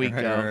Right, go.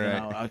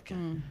 right. Okay.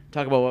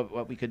 Talk about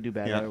what we could do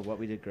better, Yeah. what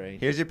we did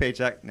great. Here's your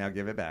paycheck. Now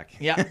give it back.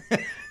 Yeah.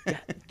 Yeah,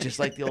 just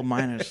like the old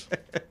miners.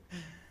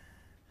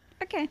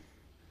 Okay.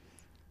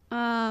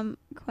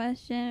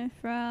 Question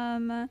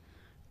from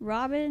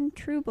Robin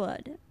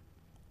Trueblood.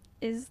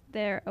 Is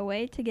there a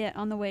way to get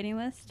on the waiting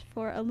list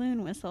for a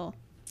loon whistle?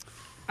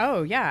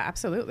 Oh, yeah,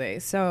 absolutely.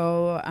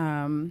 So,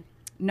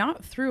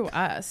 not through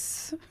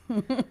us,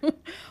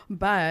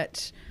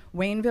 but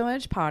Wayne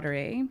Village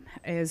Pottery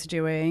is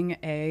doing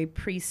a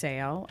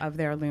pre-sale of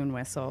their loon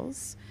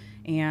whistles,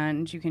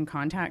 and you can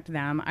contact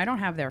them. I don't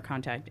have their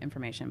contact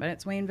information, but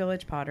it's Wayne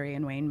Village Pottery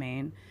in Wayne,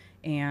 Maine,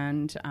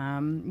 and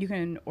you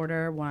can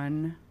order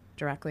one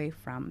directly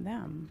from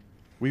them.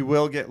 We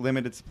will get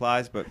limited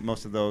supplies, but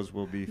most of those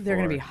will be. They're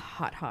going to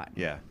for- be hot.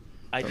 Yeah.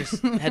 I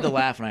just had to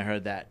laugh when I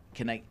heard that.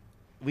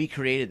 We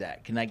created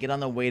that. Can I get on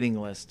the waiting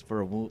list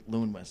for a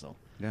loon whistle?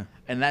 Yeah.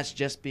 And that's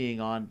just being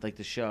on like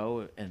the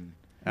show and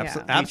Yeah.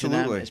 featuring them.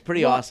 Absolutely. It's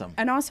pretty Well, awesome.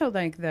 And also,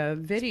 like, the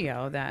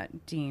video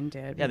that Dean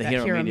did. Yeah, the that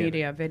Hero Media.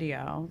 Media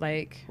video.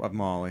 Like, Of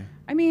Molly.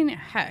 I mean,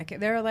 heck,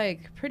 they're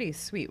like pretty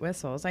sweet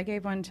whistles. I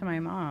gave one to my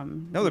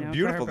mom. No, you they're know,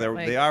 beautiful. for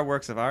her, They are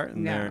works of art,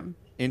 and Yeah. they're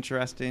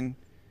interesting.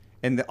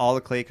 And all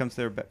the clay comes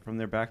from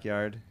their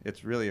backyard.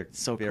 It's really a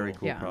So very cool.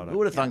 cool Yeah. product. Who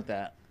would have thunk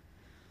that?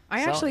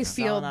 I Sell- actually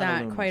selling field out of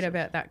that loon quite a whistles.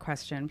 bit, that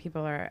question.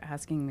 People are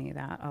asking me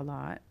that a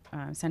lot,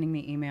 sending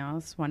me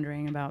emails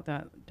wondering about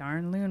the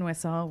darn loon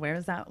whistle.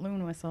 Where's that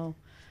loon whistle?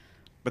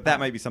 But that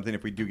might be something,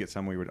 if we do get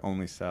some, we would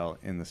only sell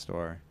in the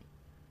store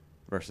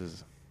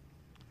versus,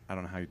 I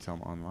don't know how you'd sell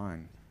them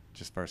online.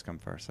 Just first come,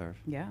 first serve.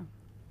 Yeah.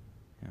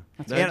 Yeah.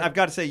 That's And right. I've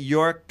got to say,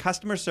 your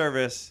customer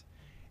service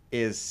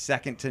is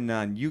second to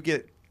none. You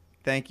get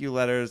thank you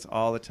letters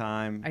all the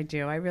time. I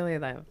do. I really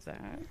love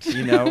that.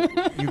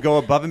 You go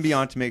above and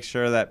beyond to make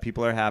sure that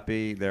people are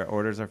happy, their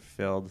orders are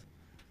fulfilled.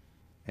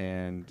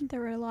 And There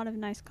were a lot of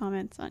nice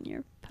comments on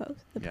your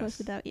post, the post Yes.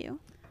 about you.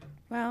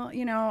 Well,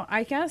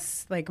 I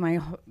guess like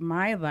my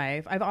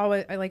life,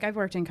 I've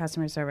worked in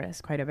customer service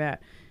quite a bit,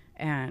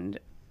 and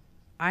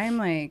I'm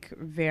like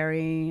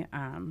very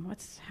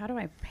how do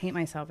I paint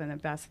myself in the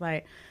best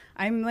light?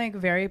 I'm like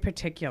very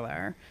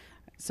particular.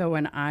 So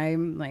when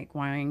I'm like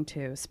wanting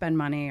to spend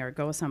money or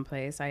go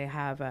someplace, I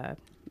have a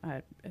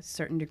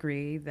certain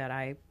degree that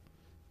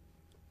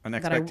an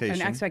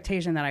expectation. an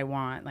expectation that I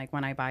want, like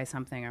when I buy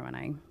something or when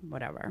I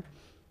whatever.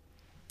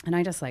 And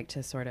I just like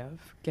to sort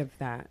of give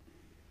that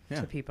Yeah.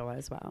 to people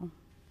as well.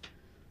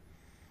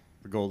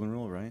 The golden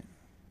rule, right?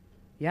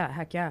 Yeah,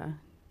 heck yeah.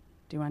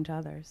 Do unto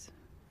others.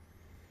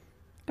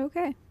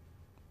 Okay.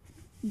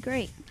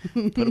 Great.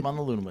 Put them on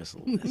the loon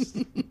whistle list.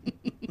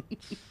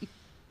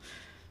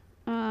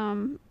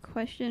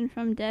 Question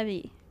from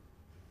Debbie.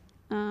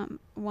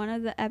 One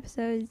of the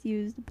episodes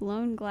used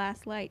blown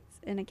glass lights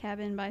in a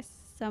cabin by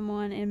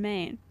someone in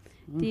Maine.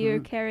 Do you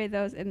carry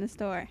those in the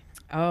store?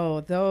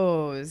 Oh,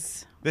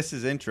 those. This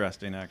is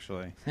interesting,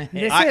 actually.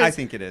 This I is-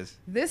 think it is.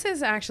 This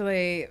has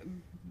actually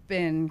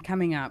been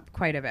coming up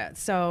quite a bit.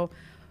 So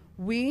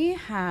we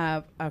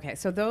have,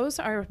 so those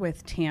are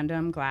with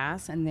Tandem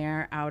Glass, and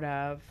they're out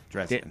of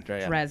Dresden.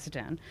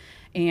 Dresden.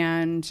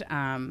 And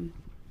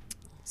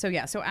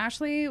so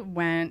Ashley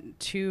went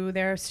to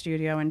their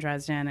studio in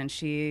Dresden, and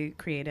she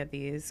created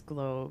these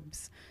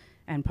globes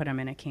and put them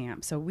in a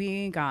camp. So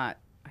we got,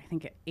 I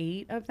think,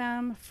 8 of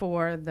them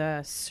for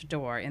the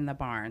store in the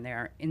barn.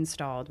 They're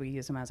installed. We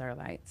use them as our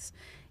lights.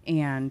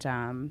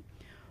 And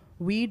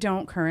we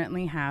don't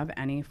currently have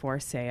any for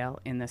sale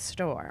in the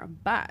store.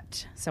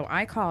 But, so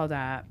I called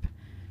up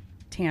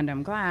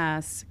Tandem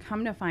Glass.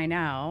 Come to find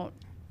out,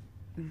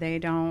 they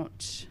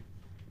don't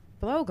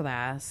blow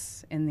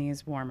glass in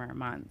these warmer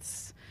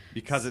months.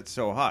 Because it's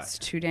so hot. It's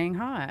too dang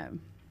hot.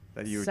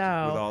 That you, So,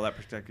 with all that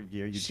protective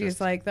gear, you She's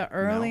just like, the melt.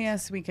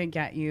 earliest we could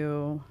get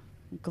you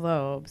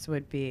globes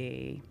would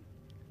be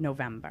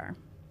November.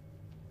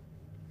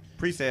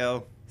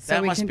 Pre-sale. So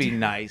That we must can be do-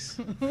 nice.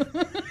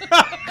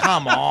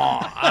 Come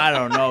on. I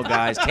don't know,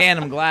 guys.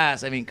 Tandem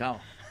glass. I mean, come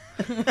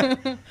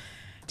on.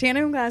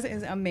 Tandem Glass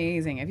is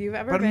amazing. If you've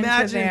ever But been to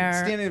imagine their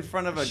standing in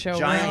front of a showroom.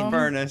 giant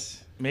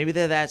furnace. Maybe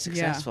they're that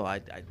successful.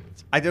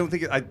 I don't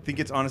think. I think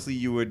it's honestly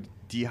you would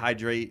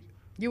dehydrate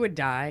You would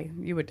die.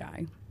 You would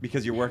die.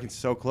 because you're working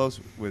so close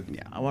with.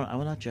 Yeah. I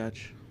will not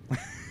judge.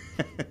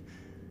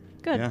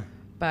 Good. Yeah.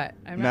 But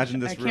Imagine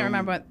this I can't room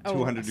remember what.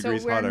 200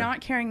 degrees so we're hotter.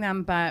 not carrying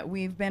them, but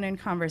we've been in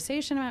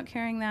conversation about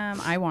carrying them.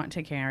 I want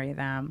to carry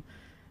them.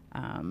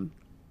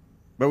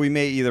 But we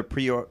may either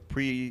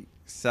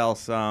pre-sell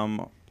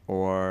some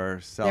or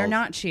sell. They're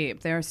not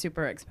cheap. They're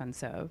super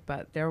expensive,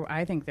 but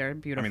I think they're I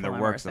beautiful. mean, they're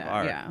and works worth of it.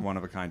 art, Yeah. one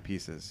of a kind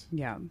pieces.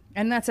 Yeah,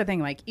 and that's the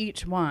thing. Like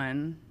each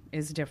one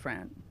is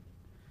different.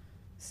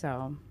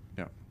 So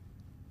Yeah.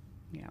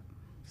 yeah.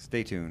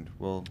 Stay tuned.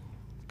 We'll.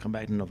 Come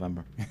back in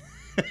November.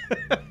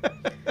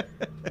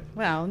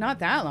 Well, not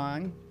that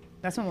long.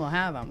 That's when we'll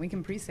have them. We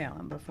can pre-sale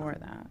them before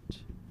that.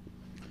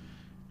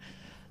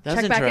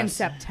 That's Check back in interesting.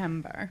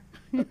 September.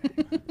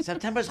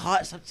 September's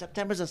hot.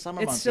 September's a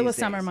summer month. It's still a these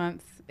summer days.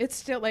 month. It's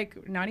still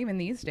like not even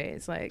these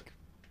days, like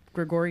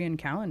Gregorian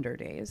calendar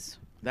days.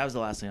 That was the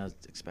last thing I was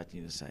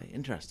expecting you to say.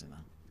 Interesting,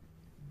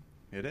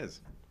 though. It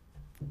is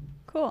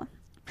Cool.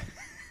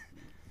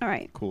 All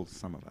right. cool to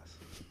some of us.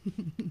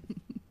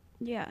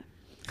 Yeah.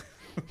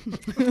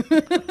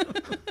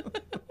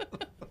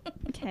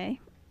 Okay.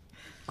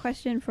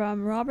 Question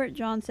from Robert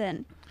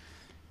Johnson.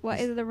 What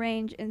is the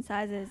range in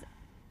sizes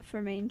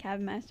for Maine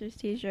Cabin Masters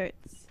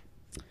t-shirts?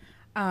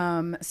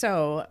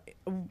 So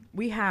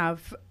we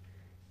have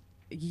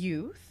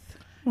youth,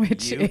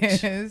 which Ute.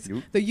 is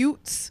Ute. the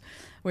Utes,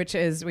 which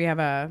is we have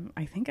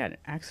I think an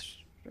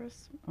extra,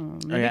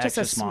 maybe yeah, just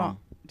extra a small.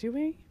 Do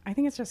we? I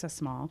think it's just a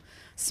small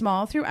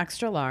through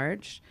extra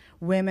large.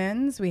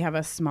 Women's we have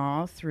a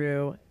small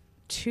through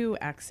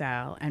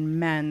 2XL, and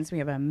men's we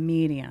have a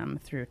medium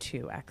through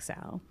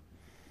 2XL.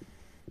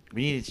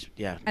 We need,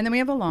 yeah. And then we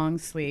have a long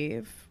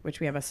sleeve, which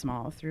we have a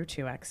small through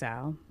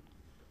 2XL.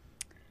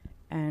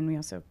 And we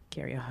also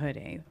carry a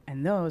hoodie.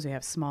 And those we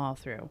have small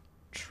through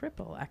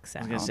triple XL.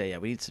 I was gonna say, yeah.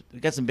 We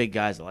got some big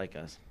guys that like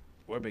us.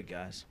 We're big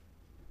guys.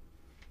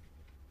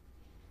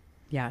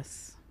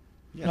 Yes.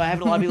 No, I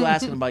have a lot of people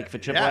asking like for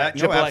triple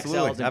absolutely,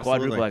 XLs and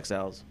absolutely.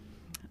 quadruple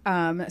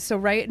XLs. So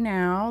right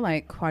now,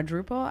 like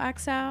quadruple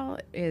XL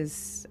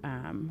is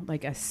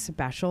like a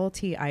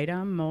specialty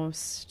item.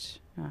 Most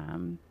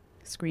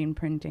screen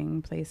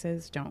printing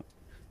places don't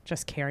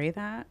just carry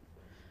that,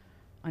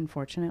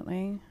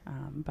 unfortunately.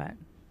 But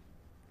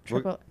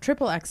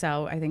triple XL,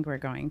 I think we're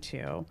going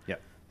to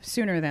Yep.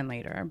 sooner than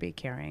later be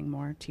carrying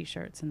more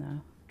T-shirts in the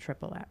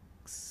triple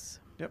X.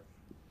 Yep.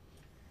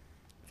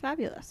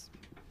 Fabulous.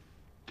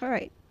 All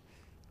right.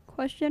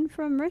 Question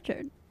from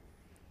Richard.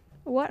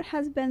 What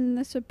has been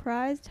the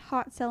surprised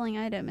hot selling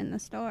item in the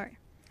store?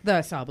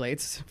 The saw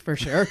blades, for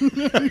sure.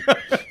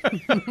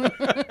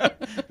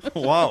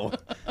 Whoa.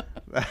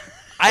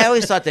 I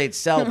always thought they'd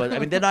sell, but I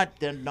mean they're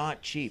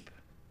not cheap.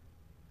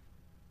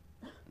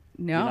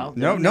 No.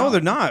 You know? No, they're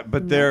not.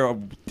 But they're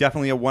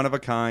definitely a one of a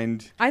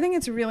kind. I think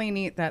it's really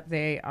neat that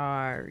they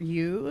are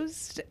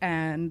used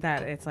and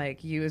that it's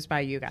like used by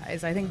you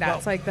guys. I think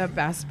that's like the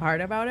best part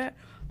about it.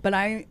 But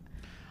I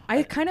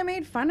kind of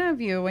made fun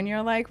of you when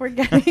you're like, we're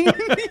getting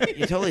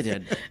You totally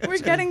did. we're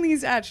getting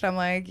these etched. I'm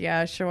like,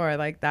 yeah, sure,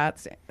 like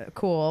that's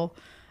cool.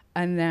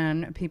 And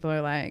then people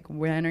are like,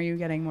 when are you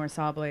getting more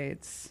saw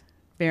blades?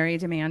 Very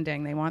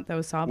demanding. They want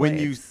those saw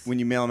blades. When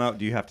you mail them out,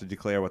 do you have to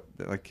declare what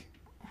like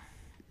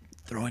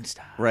Throwing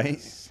stuff. right?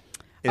 Is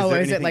there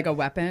it anything- like a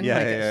weapon? Yeah,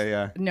 Like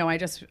yeah. No, I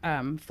just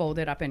fold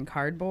it up in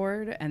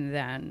cardboard and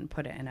then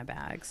put it in a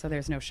bag. So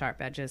there's no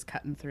sharp edges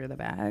cutting through the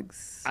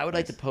bags. I would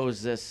like to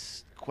pose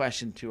this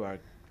question to our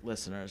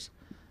listeners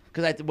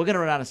because we're going to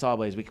run out of saw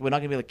blades. We're not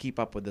going to be able to keep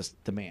up with this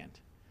demand.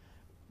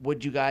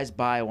 Would you guys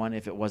buy one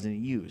if it wasn't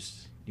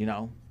used? You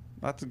know,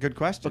 That's a good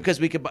question.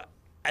 because we could buy.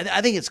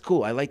 I think it's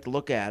cool. I like the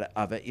look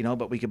of it. You know,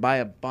 but we could buy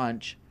a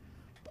bunch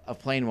of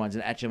plain ones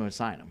and etch them and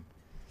sign them.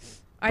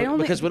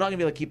 Because we're not going to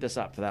be able to keep this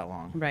up for that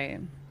long. Right.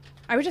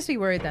 I would just be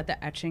worried that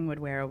the etching would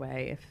wear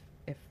away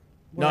if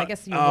well, No, I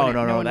guess you oh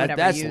wouldn't, no one would ever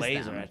that's use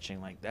laser them.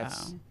 etching. Like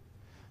that's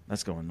Oh.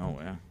 going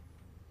nowhere.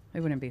 It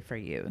wouldn't be for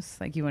use.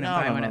 Like you wouldn't No,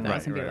 buy no, one no, of those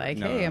right, and be right. like,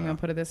 No, hey, no, I'm no. going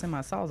to put this in my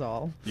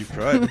Sawzall. You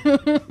could.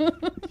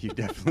 You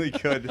definitely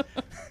could.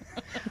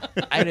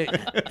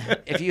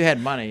 If you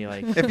had money,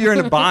 like If you're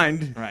in a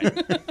bind, right,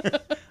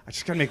 I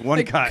just gotta make one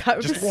Like,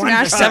 cut. Just one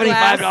smash cut. the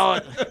glass.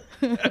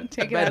 $75.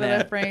 Take it Bet out of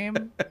that. the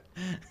frame.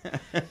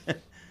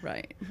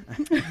 Right.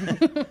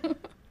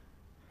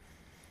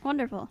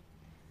 Wonderful.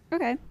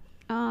 Okay.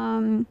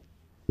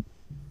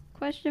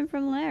 Question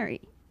from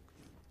Larry.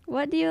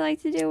 What do you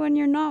like to do when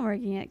you're not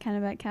working at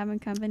Kennebec Cabin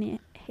Company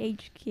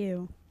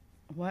HQ?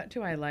 What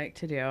do I like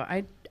to do?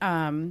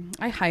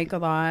 I hike a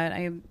lot.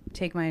 I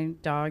take my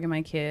dog and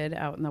my kid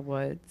out in the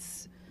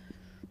woods.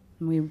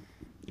 You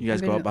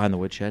guys go out behind the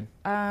woodshed?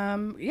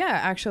 Yeah,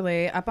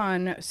 actually, up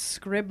on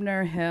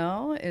Scribner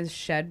Hill is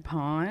Shed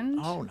Pond.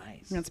 Oh,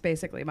 nice. That's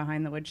basically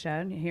behind the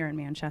woodshed here in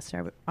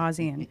Manchester.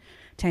 Ozzy and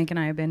Tank and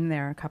I have been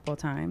there a couple of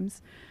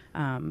times.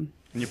 And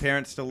your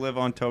parents still live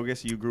on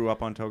Togus? You grew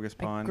up on Togus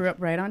Pond? I grew up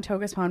right on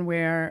Togus Pond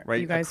where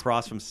right you guys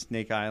across from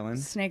Snake Island.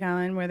 Snake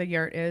Island, where the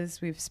yurt is.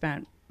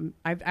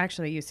 I've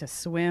actually used to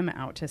swim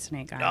out to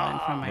Snake Island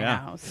from my Yeah.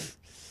 house.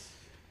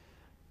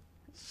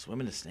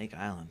 Swimming to Snake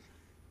Island.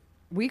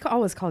 We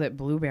always called it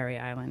Blueberry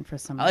Island for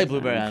some I like reason.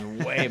 Blueberry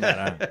Island way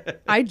better.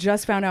 I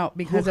just found out Who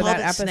because of called that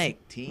it episode.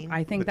 Snake? Teen?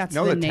 I think that's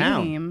No, the the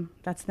town. name.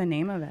 That's the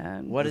name of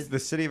it. What It's is the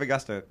city of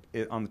Augusta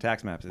on the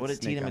tax maps. what It's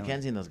did Tina Snake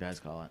Island. McKenzie and those guys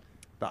call it?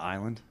 The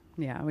island.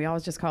 Yeah, we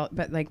always just call it,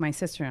 but like my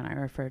sister and I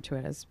refer to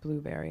it as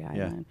Blueberry Yeah.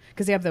 Island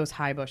because they have those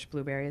high bush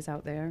blueberries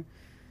out there.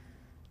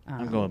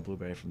 I'm going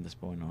blueberry from this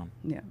point on.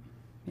 Yeah,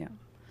 yeah.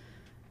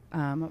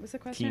 What was the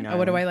question? Teen Oh,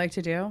 what do I Island. like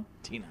to do?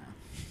 Tina.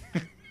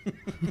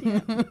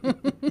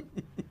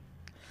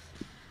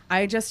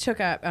 I just took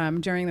up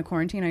during the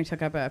quarantine. I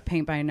took up a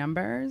paint by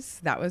numbers.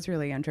 That was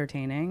really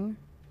entertaining.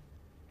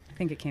 I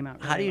think it came out.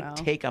 Really How do you well.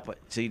 take up?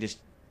 So you just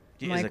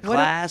is Like, it a what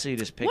class or you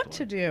just pick what one?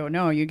 to do?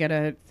 No, you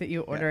get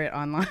you order it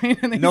online.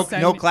 And they No,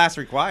 send no you- class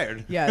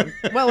required. Yeah.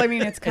 Well, I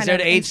mean, it's kind Is there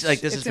of an age like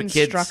this is it's for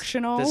kids?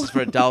 instructional. This is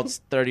for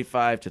adults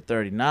 35 to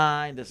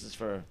 39. This is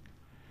for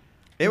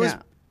It was.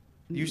 Yeah.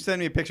 You sent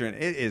me a picture, and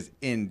it is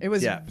in It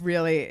was depth.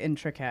 really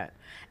intricate.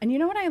 And you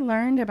know what I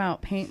learned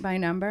about paint by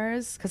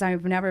numbers? Because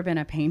I've never been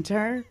a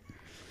painter.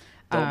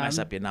 don't mess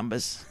up your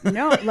numbers.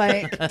 No,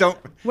 like Don't.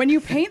 when you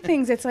paint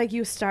things, it's like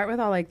you start with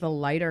all like the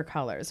lighter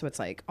colors. So it's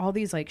like all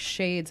these like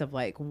shades of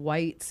like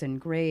whites and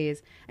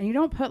grays, and you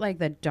don't put like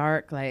the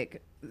dark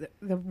like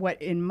the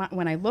what in my,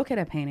 when I look at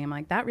a painting, I'm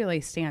like that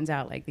really stands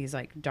out like these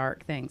like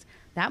dark things.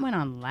 That went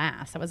on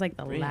last. That was like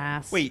the Really?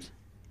 last. Wait,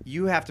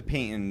 you have to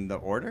paint in the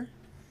order?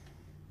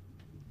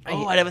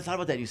 Oh, I never thought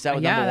about that. You start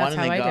with yeah, number one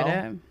that's and how then I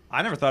go. did it.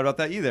 I never thought about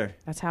that either.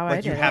 That's how I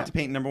Like did you have it. to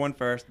paint number one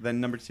first, then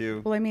number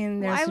two. Well, I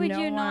mean, there's Why would no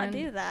you not one-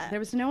 do that? There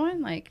was no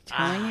one like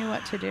telling you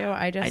what to do.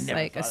 I just never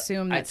like thought-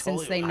 assumed I that since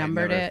totally- they I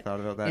numbered never it thought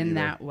about that in either.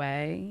 that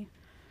way,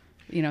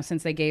 you know,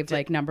 since they gave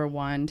like number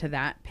one to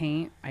that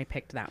paint, I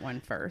picked that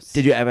one first.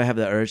 Did you ever have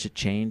the urge to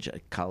change a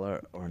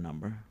color or a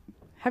number?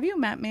 Have you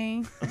met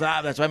me?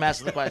 That's why I'm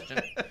asking the question.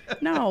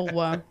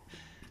 No.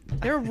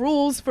 There are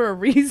rules for a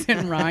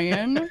reason,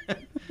 Ryan.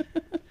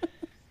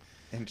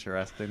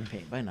 Interesting.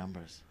 Paint by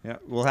numbers. Yeah,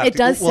 we'll have It to.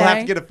 does we'll have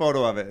say- to get a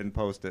photo of it and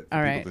post it. For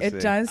All people right. to It see.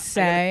 does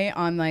say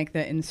on like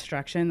the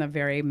instruction, the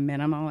very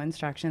minimal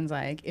instructions,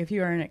 like if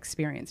you are an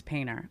experienced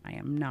painter, I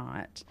am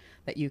not,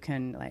 that you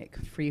can like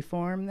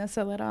freeform this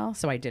a little.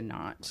 So I did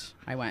not.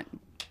 I went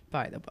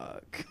by the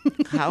book.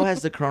 How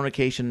has the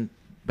coronation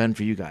been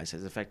for you guys?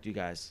 Has it affected you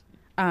guys?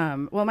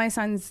 Well, my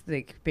son's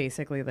like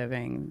basically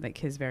living like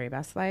his very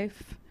best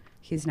life.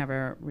 He's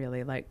never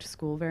really liked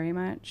school very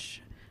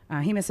much.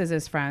 He misses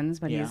his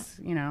friends, but Yeah.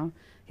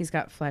 he's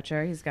got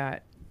Fletcher. He's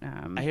got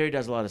I hear he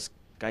does a lot of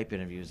Skype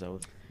interviews though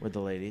with the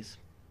ladies.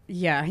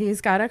 yeah, he's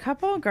got a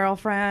couple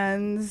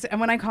girlfriends. And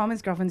when I call him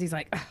his girlfriends, he's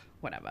like, "Ugh,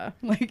 whatever.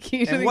 Like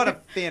he And what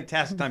a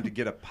fantastic time to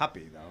get a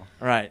puppy,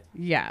 though. Right.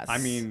 yes. I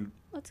mean,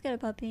 Let's get a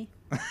puppy.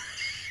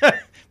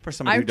 for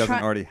somebody who doesn't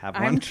try- already have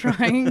one. I'm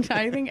trying.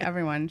 I think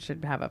everyone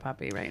should have a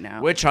puppy right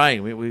now. We're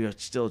trying. We are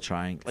still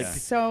trying. Like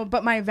So,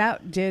 but my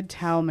vet did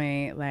tell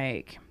me,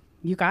 like,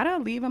 you gotta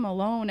leave him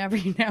alone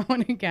every now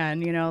and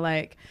again. You know,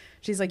 like,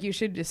 she's like, you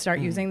should just start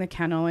using the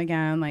kennel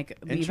again. Like,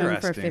 leave him for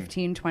Interesting.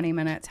 15, 20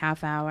 minutes,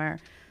 half hour,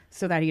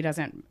 so that he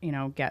doesn't,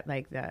 get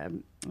like the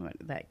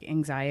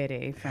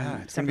anxiety from.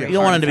 Yeah, it's gonna be a you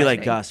don't want him to be separation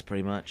like Gus,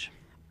 pretty much.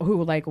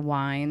 who like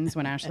whines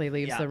when Ashley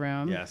leaves Yeah. the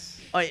room.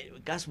 Yes. Oh, yeah,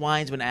 Gus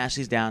whines when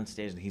Ashley's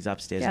downstairs and he's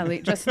upstairs. Yeah,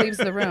 just leaves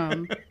the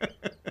room.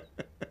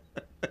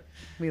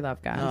 We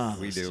love Gus. Oh.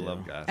 We do Too.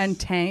 love Gus. And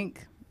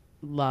Tank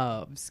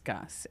loves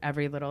Gus,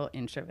 every little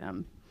inch of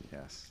him.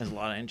 yes. There's a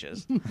lot of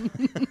inches.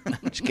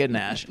 Just kidding,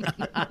 Ash.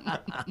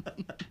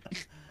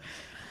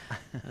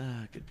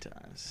 Good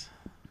times.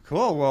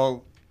 Cool.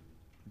 Well,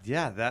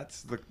 yeah,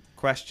 that's the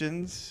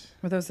questions.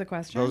 Were those the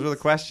questions? Those were the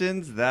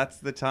questions. That's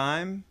the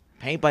time.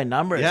 Paint by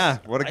numbers. Yeah,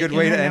 what a good Like,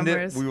 way in to the end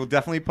numbers. it. We will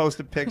definitely post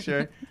a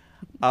picture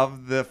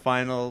of the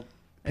final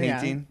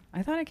painting. Yeah.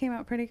 I thought it came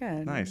out pretty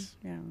good. Nice.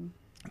 Yeah.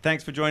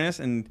 Thanks for joining us,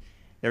 and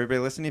everybody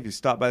listening. If you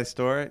stop by the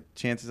store,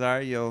 chances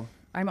are you'll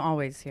I'm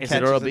always here. Is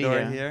catch it or Isadora be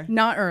here? here.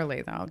 Not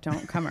early though.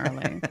 Don't come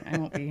early. I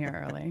won't be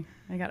here early.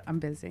 I'm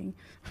busy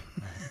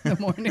in the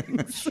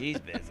mornings. She's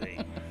busy.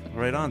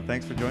 Right on.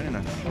 Thanks for joining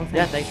us. Well,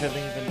 Yeah, thanks for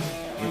everything you've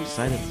been. We're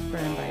excited. for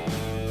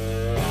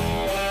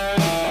inviting.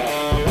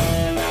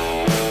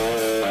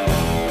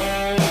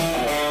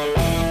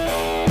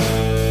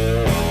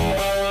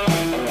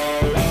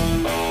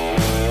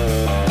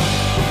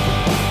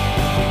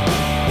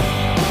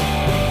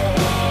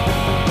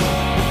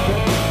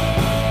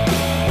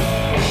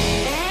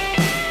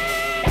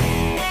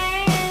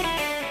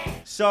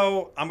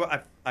 So I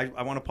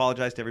want to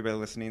apologize to everybody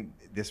listening.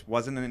 This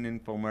wasn't an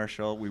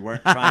infomercial. We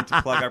weren't trying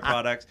to plug our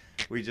products.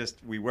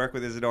 We work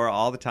with Isadora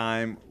all the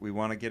time. We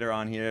want to get her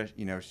on here.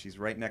 You know, she's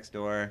right next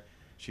door.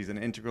 She's an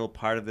integral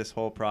part of this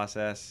whole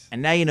process.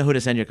 And now you know who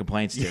to send your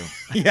complaints to.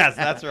 Yes,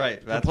 that's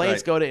right. That's Complaints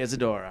right. go to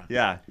Isadora.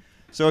 Yeah.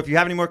 So if you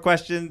have any more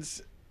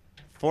questions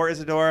for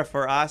Isadora,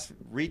 for us,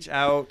 reach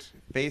out.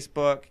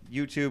 Facebook,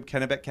 YouTube,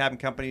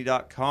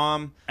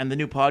 KennebecCabinCompany.com. And the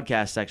new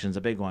podcast section's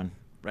a big one.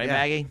 Right, Yeah.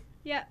 Maggie?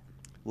 Yeah.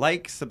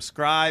 Like,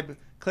 subscribe,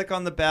 click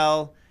on the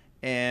bell,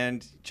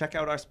 and check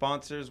out our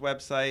sponsors'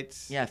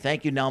 websites. Yeah,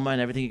 thank you, Nelma,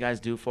 and everything you guys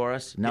do for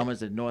us.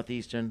 Nelma's at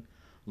Northeastern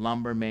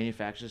Lumber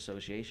Manufacturers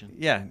Association.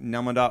 Yeah,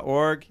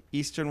 Nelma.org,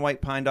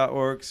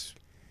 EasternWhitePine.org,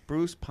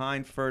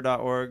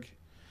 SprucePineFir.org.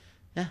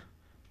 Yeah.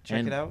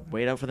 Check it out.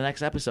 Wait out for the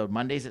next episode.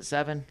 Mondays at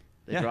 7.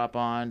 They Yeah. drop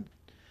on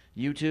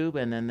YouTube,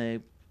 and then they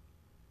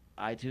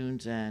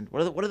iTunes, and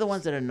what are the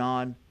ones that are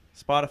non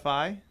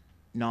Spotify.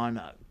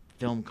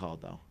 film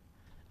called though?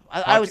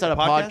 I always thought a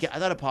podcast? podcast. I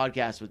thought a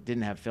podcast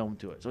didn't have film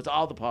to it, so it's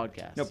all the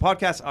podcasts. No,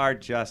 podcasts are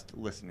just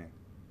listening.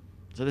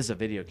 So this is a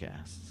video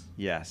cast.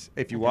 Yes.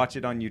 If you watch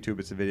it on YouTube,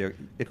 it's a video.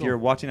 If Cool. you're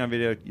watching on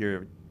video,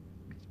 you're a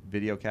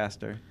video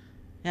caster.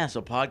 Yeah,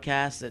 so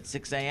podcasts at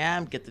 6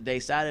 a.m. Get the day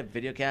started.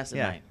 Videocast at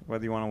Yeah. night.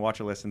 Whether you want to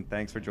watch or listen,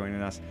 thanks for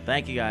joining us.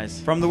 Thank you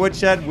guys. From the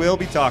Woodshed, we'll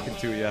be talking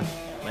to you.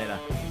 Later.